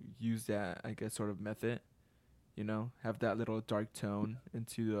who use that, I guess, sort of method, have that little dark tone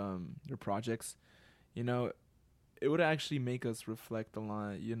into their projects, you know, it would actually make us reflect a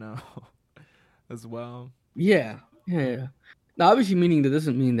lot, as well. Yeah, yeah. Now, obviously, meaning that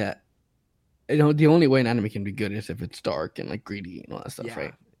doesn't mean that the only way an anime can be good is if it's dark and like greedy and all that stuff, Yeah,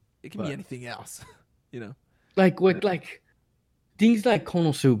 right? it can be But anything else, you know. like things like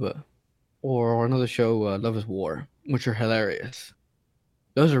Konosuba or another show, Love Is War, which are hilarious.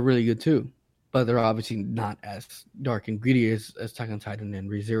 Those are really good too, but they're obviously not as dark and greedy as Attack on Titan and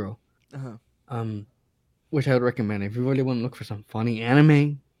ReZero. Uh-huh. Which I would recommend if you really want to look for some funny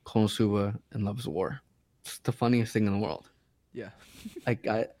anime. Konosuba and Love Is War. It's the funniest thing in the world. Yeah.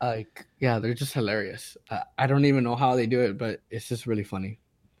 Yeah, they're just hilarious. I don't even know how they do it, but it's just really funny.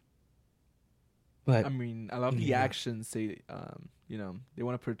 But I mean, I love the actions they they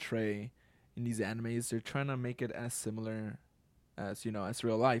want to portray in these animes. They're trying to make it as similar as as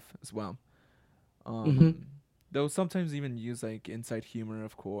real life as well. They'll sometimes even use like inside humor,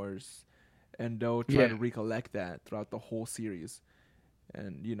 of course, and they'll try to recollect that throughout the whole series,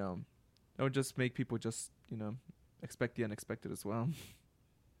 and it'll just make people just expect the unexpected as well.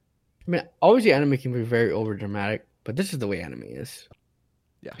 I mean, obviously, anime can be very over dramatic, but this is the way anime is.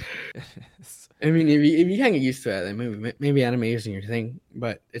 Yeah. I mean, if you can't get used to it, then maybe anime isn't your thing,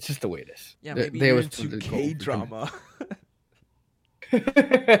 but it's just the way it is. Yeah, maybe you're into K-drama.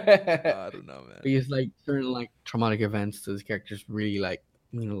 I don't know, man. Because like certain like traumatic events to these characters really like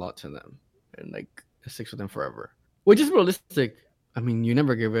mean a lot to them, and like it sticks with them forever. Which is realistic. I mean, you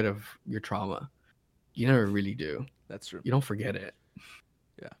never get rid of your trauma. You never really do. That's true. You don't forget it.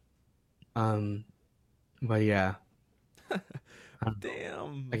 Yeah. But yeah.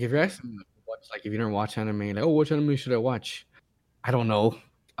 Damn. Like if you're asking me to watch, like if you don't watch anime, like, oh, which anime should I watch? I don't know.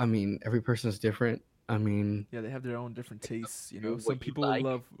 I mean, every person is different. I mean, yeah, they have their own different tastes. Some people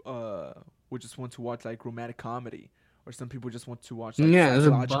love would just want to watch like romantic comedy, or some people just want to watch like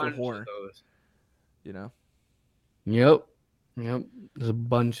psychological horror. Yep. There's a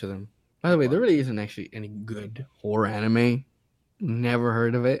bunch of them. By the way, there really isn't actually any good horror anime. Never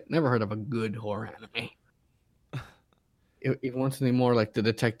heard of it. Never heard of a good horror anime. If you want something more like the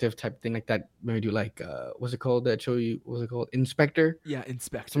detective type thing like that, maybe do like what's it called that show you? What's it called? Inspector? Yeah,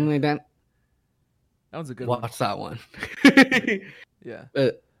 Inspector. Something like that. That was a good one. Watch that one. Yeah.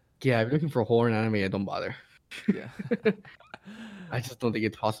 But yeah, if you're looking for a horror in anime, don't bother. Yeah. I just don't think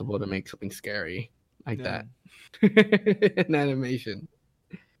it's possible to make something scary like that in animation.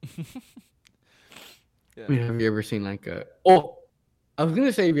 Yeah. I mean, have you ever seen like I was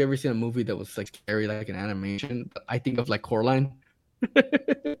gonna say, have you ever seen a movie that was like scary, like an animation? But I think of like Coraline.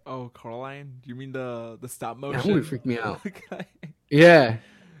 Oh, Coraline? Do you mean the stop motion? That movie freaked me out. Yeah.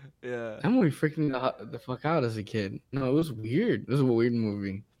 Yeah. That movie freaked me the fuck out as a kid. No, it was weird. It was a weird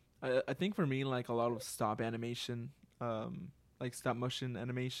movie. I think for me, like a lot of stop animation, like stop motion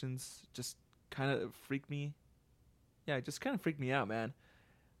animations, just kind of freaked me. Yeah, it just kind of freaked me out, man.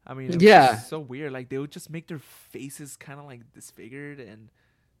 I mean, it was so weird. Like they would just make their faces kind of like disfigured, and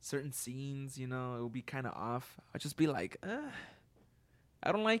certain scenes, it would be kind of off. I'd just be like,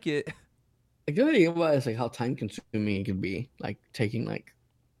 I don't like it. The good thing about it is like how time consuming it can be, like taking like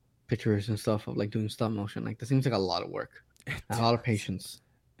pictures and stuff of like doing stop motion. Like that seems like a lot of work, a lot of patience.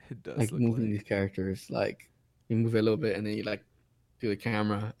 It does. Like moving these characters, like you move it a little bit and then you like do the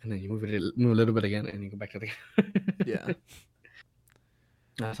camera and then you move a little bit again and you go back to the yeah.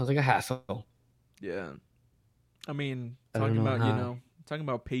 That sounds like a hassle. Yeah. I mean, talking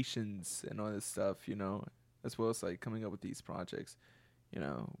about patience and all this stuff, as well as like coming up with these projects,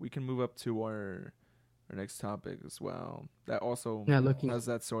 we can move up to our next topic as well. That also has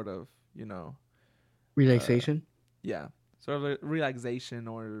that sort of, relaxation. Yeah. Sort of a relaxation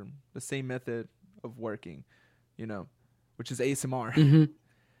or the same method of working, which is ASMR. Mm-hmm.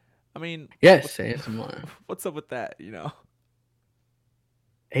 I mean, yes, ASMR. What's up with that,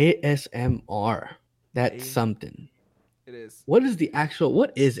 ASMR. That's something. It is. What is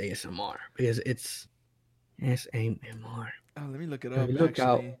ASMR? Because it's ASMR. Oh, let me look it up. Look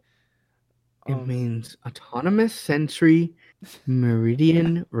out. It means autonomous sensory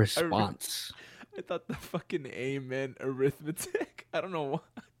meridian response. I thought the fucking A meant arithmetic. I don't know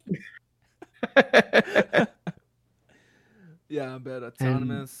why. Yeah, but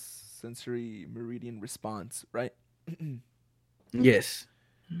autonomous sensory meridian response, right? Yes.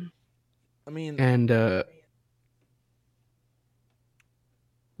 I mean, and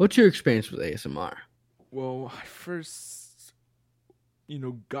what's your experience with ASMR? Well, I first,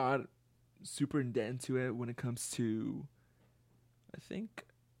 got super into it when it comes to, I think,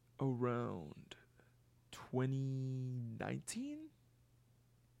 around 2019,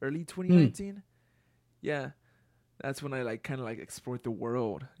 early 2019. Yeah, that's when I like kind of like explored the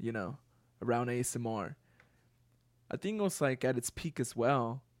world, around ASMR. I think it was like at its peak as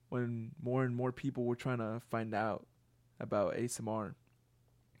well when more and more people were trying to find out about ASMR.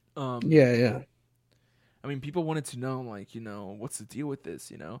 Yeah. I mean, people wanted to know, like, what's the deal with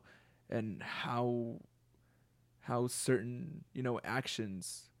this, and how certain,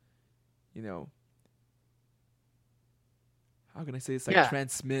 actions, you know, how can I say it's like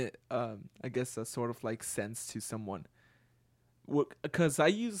transmit, I guess a sort of like sense to someone. Because I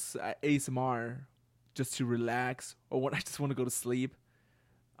use ASMR just to relax or when I just want to go to sleep.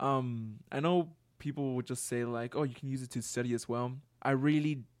 I know people would just say like, "Oh, you can use it to study as well." I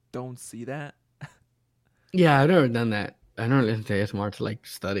really don't see that. Yeah, I've never done that. I don't listen to ASMR to like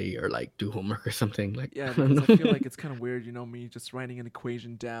study or like do homework or something. Like, yeah, because I feel like it's kind of weird, me just writing an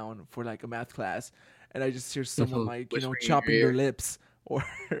equation down for like a math class, and I just hear someone like chopping their lips or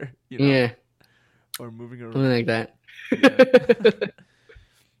yeah, or moving around something like that. Yeah.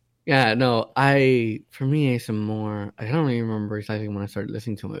 Yeah, no, for me ASMR, I don't really remember exactly when I started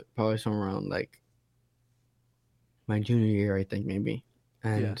listening to it. Probably somewhere around like my junior year, I think maybe.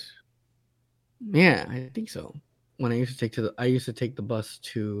 And yeah, I think so. When I used to take the bus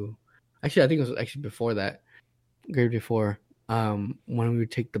to, actually I think it was actually before that, grade before, when we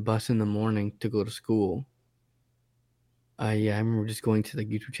would take the bus in the morning to go to school. I remember just going to the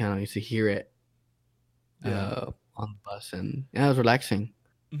YouTube channel. I used to hear it on the bus, and it was relaxing.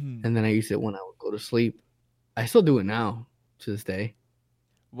 Mm-hmm. And then I used it when I would go to sleep. I still do it now to this day.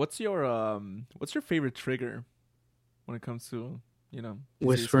 What's your favorite trigger when it comes to these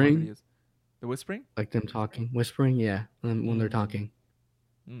whispering ASMR videos? The whispering, like them talking, whispering, yeah, when they're talking.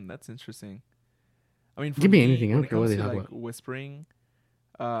 That's interesting. I mean, for Give me me, anything. I when don't it care what comes they to talk like about. whispering,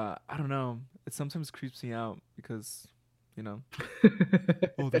 I don't know. It sometimes creeps me out because, oh,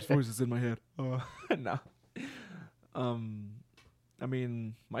 there's voices in my head. No. I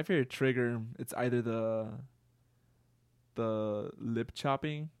mean, my favorite trigger, it's either the lip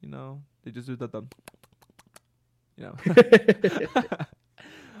chopping. They just do the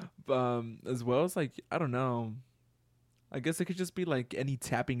as well as like I don't know. I guess it could just be like any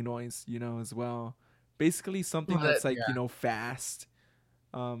tapping noise, as well. Basically something that's like, fast,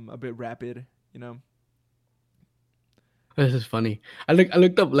 a bit rapid. This is funny. I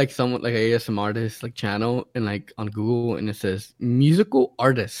looked up like someone like a ASM artist like channel and like on Google, and it says musical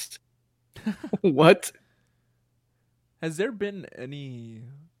artist. What? Has there been any,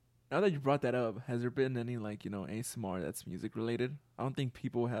 now that you brought that up, has there been any like, ASMR that's music related? I don't think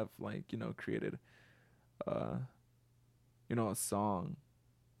people have like, created uh a song.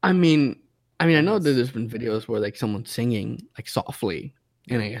 I know that there's been videos where like someone's singing like softly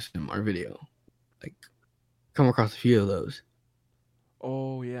in an ASMR video. Like come across a few of those.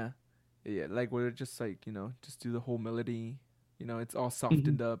 Oh yeah. Yeah, like where just like, just do the whole melody, it's all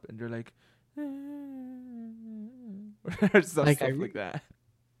softened up and they're like stuff like that.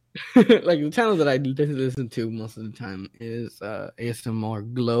 Like the channel that I listen to most of the time is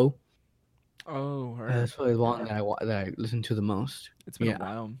ASMR Glow. Oh, her. That's probably the one that I listen to the most. It's been a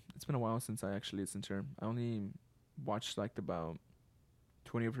while. It's been a while since I actually listened to her. I only watched like about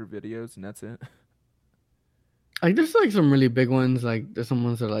 20 of her videos, and that's it. Like there's like some really big ones. Like there's some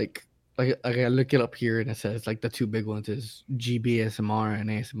ones that like I look it up here and it says like the two big ones is GBSMR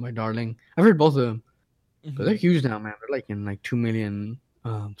and ASMR Darling. I've heard both of them, but they're huge now, man. They're like in like 2 million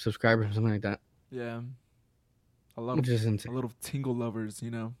subscribers or something like that. Yeah, a lot of tingle lovers,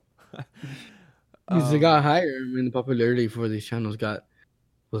 Because they got higher. I mean, the popularity for these channels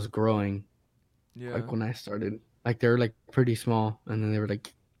was growing. Yeah, like when I started, like they were like pretty small, and then they were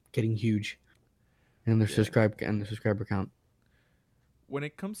like getting huge, and their subscriber count. When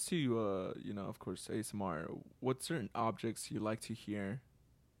it comes to of course ASMR, what certain objects you like to hear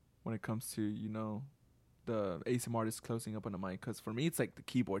when it comes to the ASMR artist closing up on the mic? Because for me, it's like the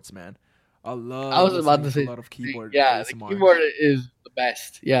keyboards, man. I was about to say a lot of keyboard. Yeah, ASMR. The keyboard is the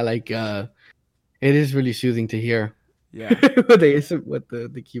best. Yeah, like it is really soothing to hear. Yeah, with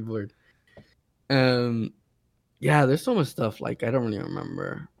the keyboard. Yeah, there's so much stuff. Like I don't really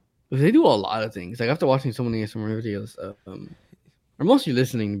remember. They do a lot of things. Like after watching so many ASMR videos, or mostly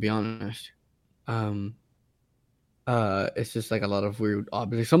listening, to be honest. It's just like a lot of weird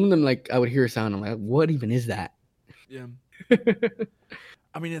objects. Some of them, like I would hear a sound, I'm like, what even is that? Yeah.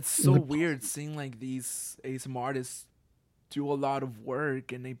 I mean, it's so weird seeing like these ASMR artists do a lot of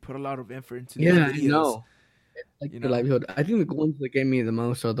work and they put a lot of effort into these videos. No. Like the livelihood. I think the ones that get me the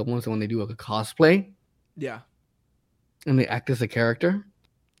most are the ones that when they do like a cosplay. Yeah. And they act as a character.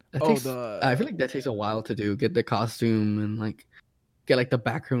 I feel like that takes a while to do. Get the costume and like get like the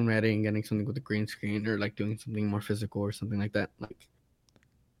background ready and getting something with the green screen or like doing something more physical or something like that. Like,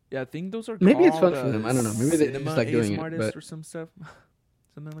 yeah, I think those are maybe it's called fun for them. I don't know. Maybe they just cinema like doing ASMR it, artists but or some stuff,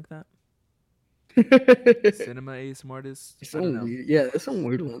 something like that. Cinema ASMR artists. I don't know. Yeah, there's some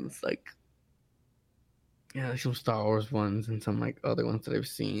weird ones. Like, yeah, there's some Star Wars ones and some like other ones that I've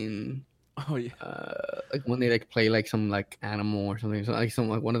seen. Oh yeah. Like when they like play like some like animal or something. So like some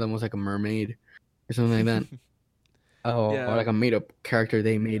like one of them was like a mermaid or something like that. Oh, Yeah. or like a made up character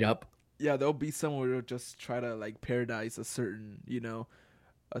they made up. Yeah, there'll be someone who'll just try to like parodize a certain,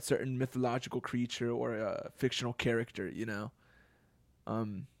 a certain mythological creature or a fictional character,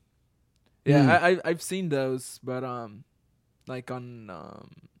 Yeah, I've seen those, but like on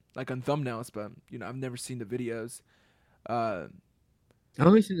thumbnails, but I've never seen the videos. I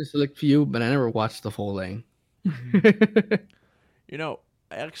only seen a select few, but I never watched the full thing. I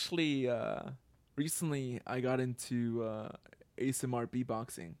actually recently I got into ASMR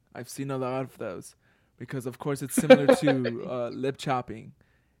beatboxing. I've seen a lot of those because, of course, it's similar to lip chopping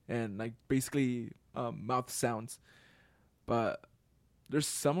and like basically mouth sounds. But there's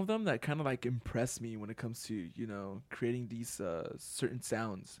some of them that kind of like impress me when it comes to creating these certain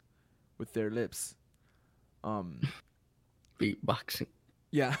sounds with their lips. Beatboxing.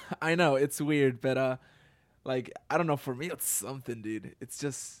 Yeah, I know it's weird, but like I don't know. For me, it's something, dude. It's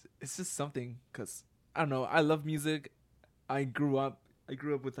just something because I don't know. I love music. I grew up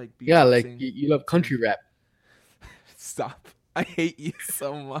with like beatboxing. Yeah, like you love country rap. Stop! I hate you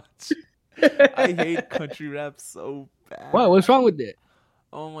so much. I hate country rap so bad. Wow, what's wrong with it?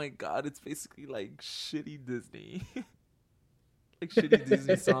 Oh my god, it's basically like shitty Disney. Like shitty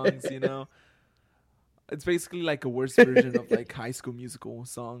Disney songs, It's basically like a worse version of like High School Musical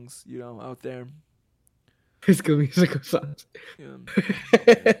songs, out there. High School Musical songs. Yeah.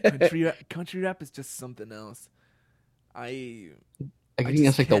 Country rap is just something else. I think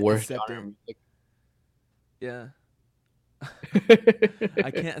that's like the worst genre. Yeah. I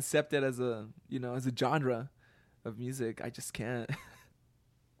can't accept it as a genre of music. I just can't.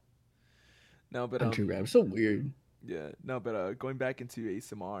 No, but country rap is so weird. Yeah, no, but going back into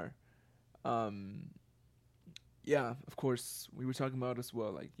ASMR, yeah, of course, we were talking about as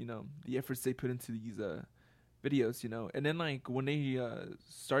well, like the efforts they put into these videos, and then like when they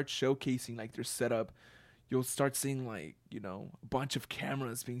start showcasing like their setup, you'll start seeing like a bunch of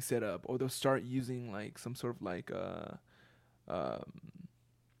cameras being set up, or they'll start using like some sort of like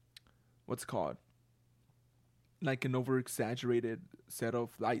what's it called, like an over exaggerated set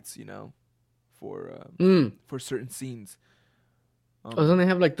of lights, for certain scenes. Don't they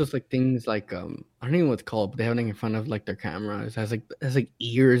have like those like things like I don't know what it's called, but they have it in front of like their camera. It has like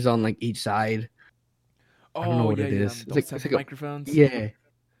ears on like each side. I don't know what it is. It's like microphones. Yeah.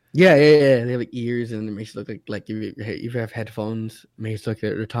 They have like ears, and it makes it look like if you have headphones, it makes it look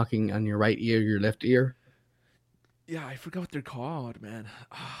like they're talking on your right ear, your left ear. Yeah, I forgot what they're called, man.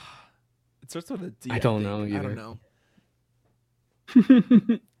 It starts with a D. I don't know either. I don't know.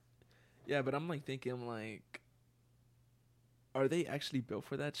 Yeah, but I'm like thinking like, are they actually built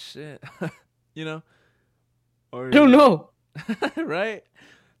for that shit? Or I don't know. Right?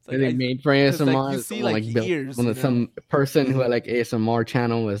 Like, are they made for ASMR? Like, you see like ears. Some person who had like ASMR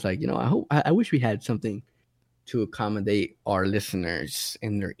channel was like, I wish we had something to accommodate our listeners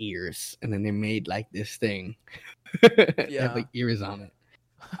in their ears, and then they made like this thing. Yeah, have like ears on it.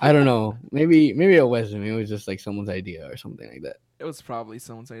 I don't know. Maybe it wasn't. It was just like someone's idea or something like that. It was probably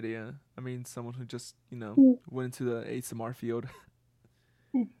someone's idea. I mean, someone who just went into the ASMR field.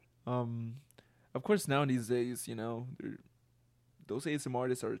 Of course, now these days, those ASMR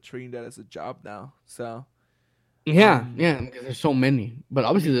artists are treating that as a job now. So yeah, because there's so many. But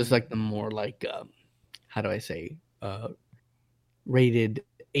obviously, there's like the more like how do I say rated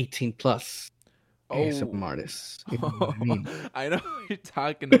 18 plus ASMR artists. You know what I mean? I know what you're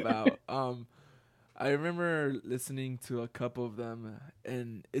talking about. I remember listening to a couple of them,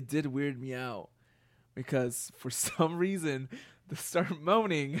 and it did weird me out because for some reason they start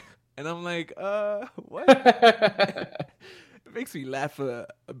moaning, and I'm like, what? It makes me laugh a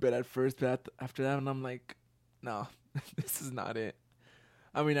bit at first, but after that, and I'm like, no, this is not it.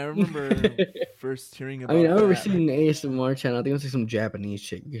 I mean, I remember first hearing about. I remember seeing an ASMR channel. I think it was like some Japanese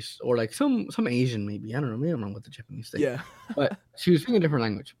chick, or like some Asian, maybe. I don't know. Maybe I don't know what the Japanese thing. Yeah, but she was speaking a different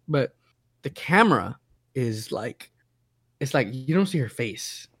language. But the camera is like, it's like you don't see her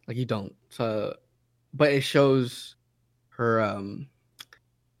face, like you don't. So, but it shows her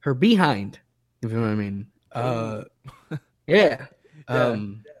her behind. If you know what I mean. Yeah.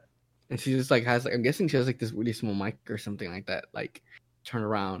 And she just like has like, I'm guessing she has like this really small mic or something like that. Like turn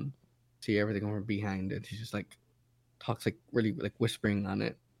around, see everything over behind it. She just like talks like really like whispering on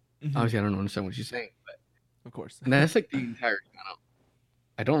it. Mm-hmm. Obviously, I don't understand what she's saying, but of course, and that's like the entire channel.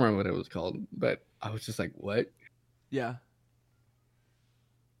 I don't remember what it was called, but I was just like, what? Yeah.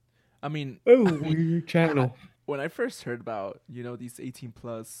 I mean, weird channel. When I first heard about, these 18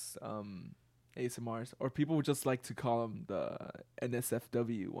 plus ASMRs, or people would just like to call them the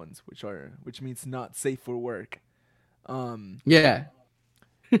NSFW ones, which means not safe for work. Yeah.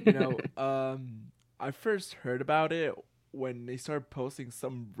 I first heard about it when they started posting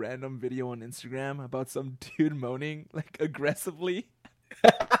some random video on Instagram about some dude moaning like aggressively.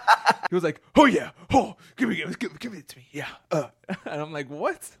 He was like, "Oh yeah, oh give it to me, yeah." And I'm like,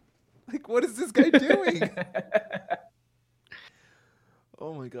 "What? Like, what is this guy doing?"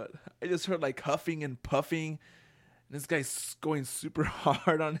 Oh my god! I just heard like huffing and puffing. And this guy's going super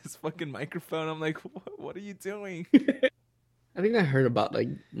hard on his fucking microphone. I'm like, "What are you doing?" I think I heard about like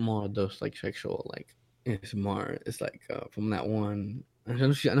more of those like sexual like ASMR. It's like from that one. I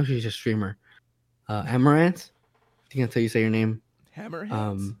know she's a streamer. Amaranth. I think that's how you say your name. Hammer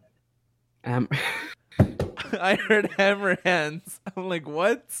hands. I heard hammer hands. I'm like,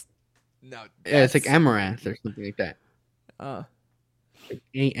 what? No. Yeah, it's like Amaranth or something like that. Like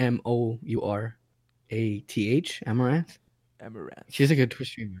AMOURATH. Amaranth. Amaranth. She's like a Twitch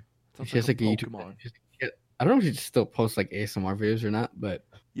streamer. She has like a YouTube. I don't know if she still posts like ASMR videos or not, but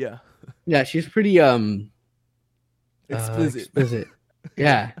yeah, she's pretty explicit.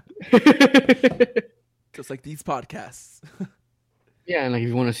 Yeah, just like these podcasts. Yeah, and like if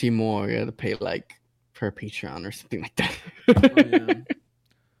you want to see more, you have to pay like per Patreon or something like that. Yeah.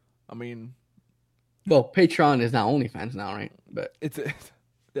 I mean, well, Patreon is not OnlyFans now, right? But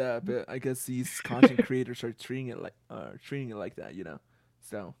yeah, but I guess these content creators are treating it like that,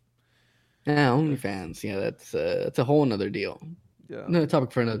 So. Yeah, OnlyFans. Yeah, that's a whole another deal. Yeah, another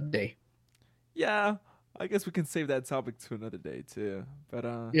topic for another day. Yeah, I guess we can save that topic to another day too.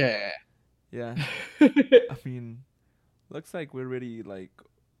 But yeah. I mean, looks like we're already like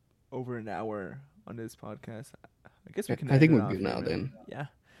over an hour on this podcast. I guess we can. I think we're good now. Then. Yeah.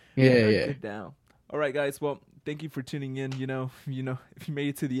 Good now. All right, guys. Well, thank you for tuning in. If you made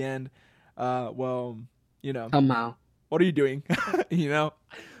it to the end, somehow. What are you doing?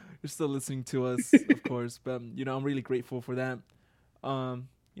 You're still listening to us, of course, but I'm really grateful for that.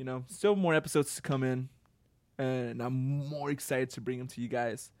 Still more episodes to come in, and I'm more excited to bring them to you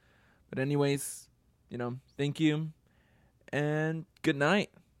guys. But anyways, thank you, and good night.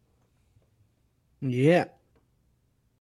 Yeah.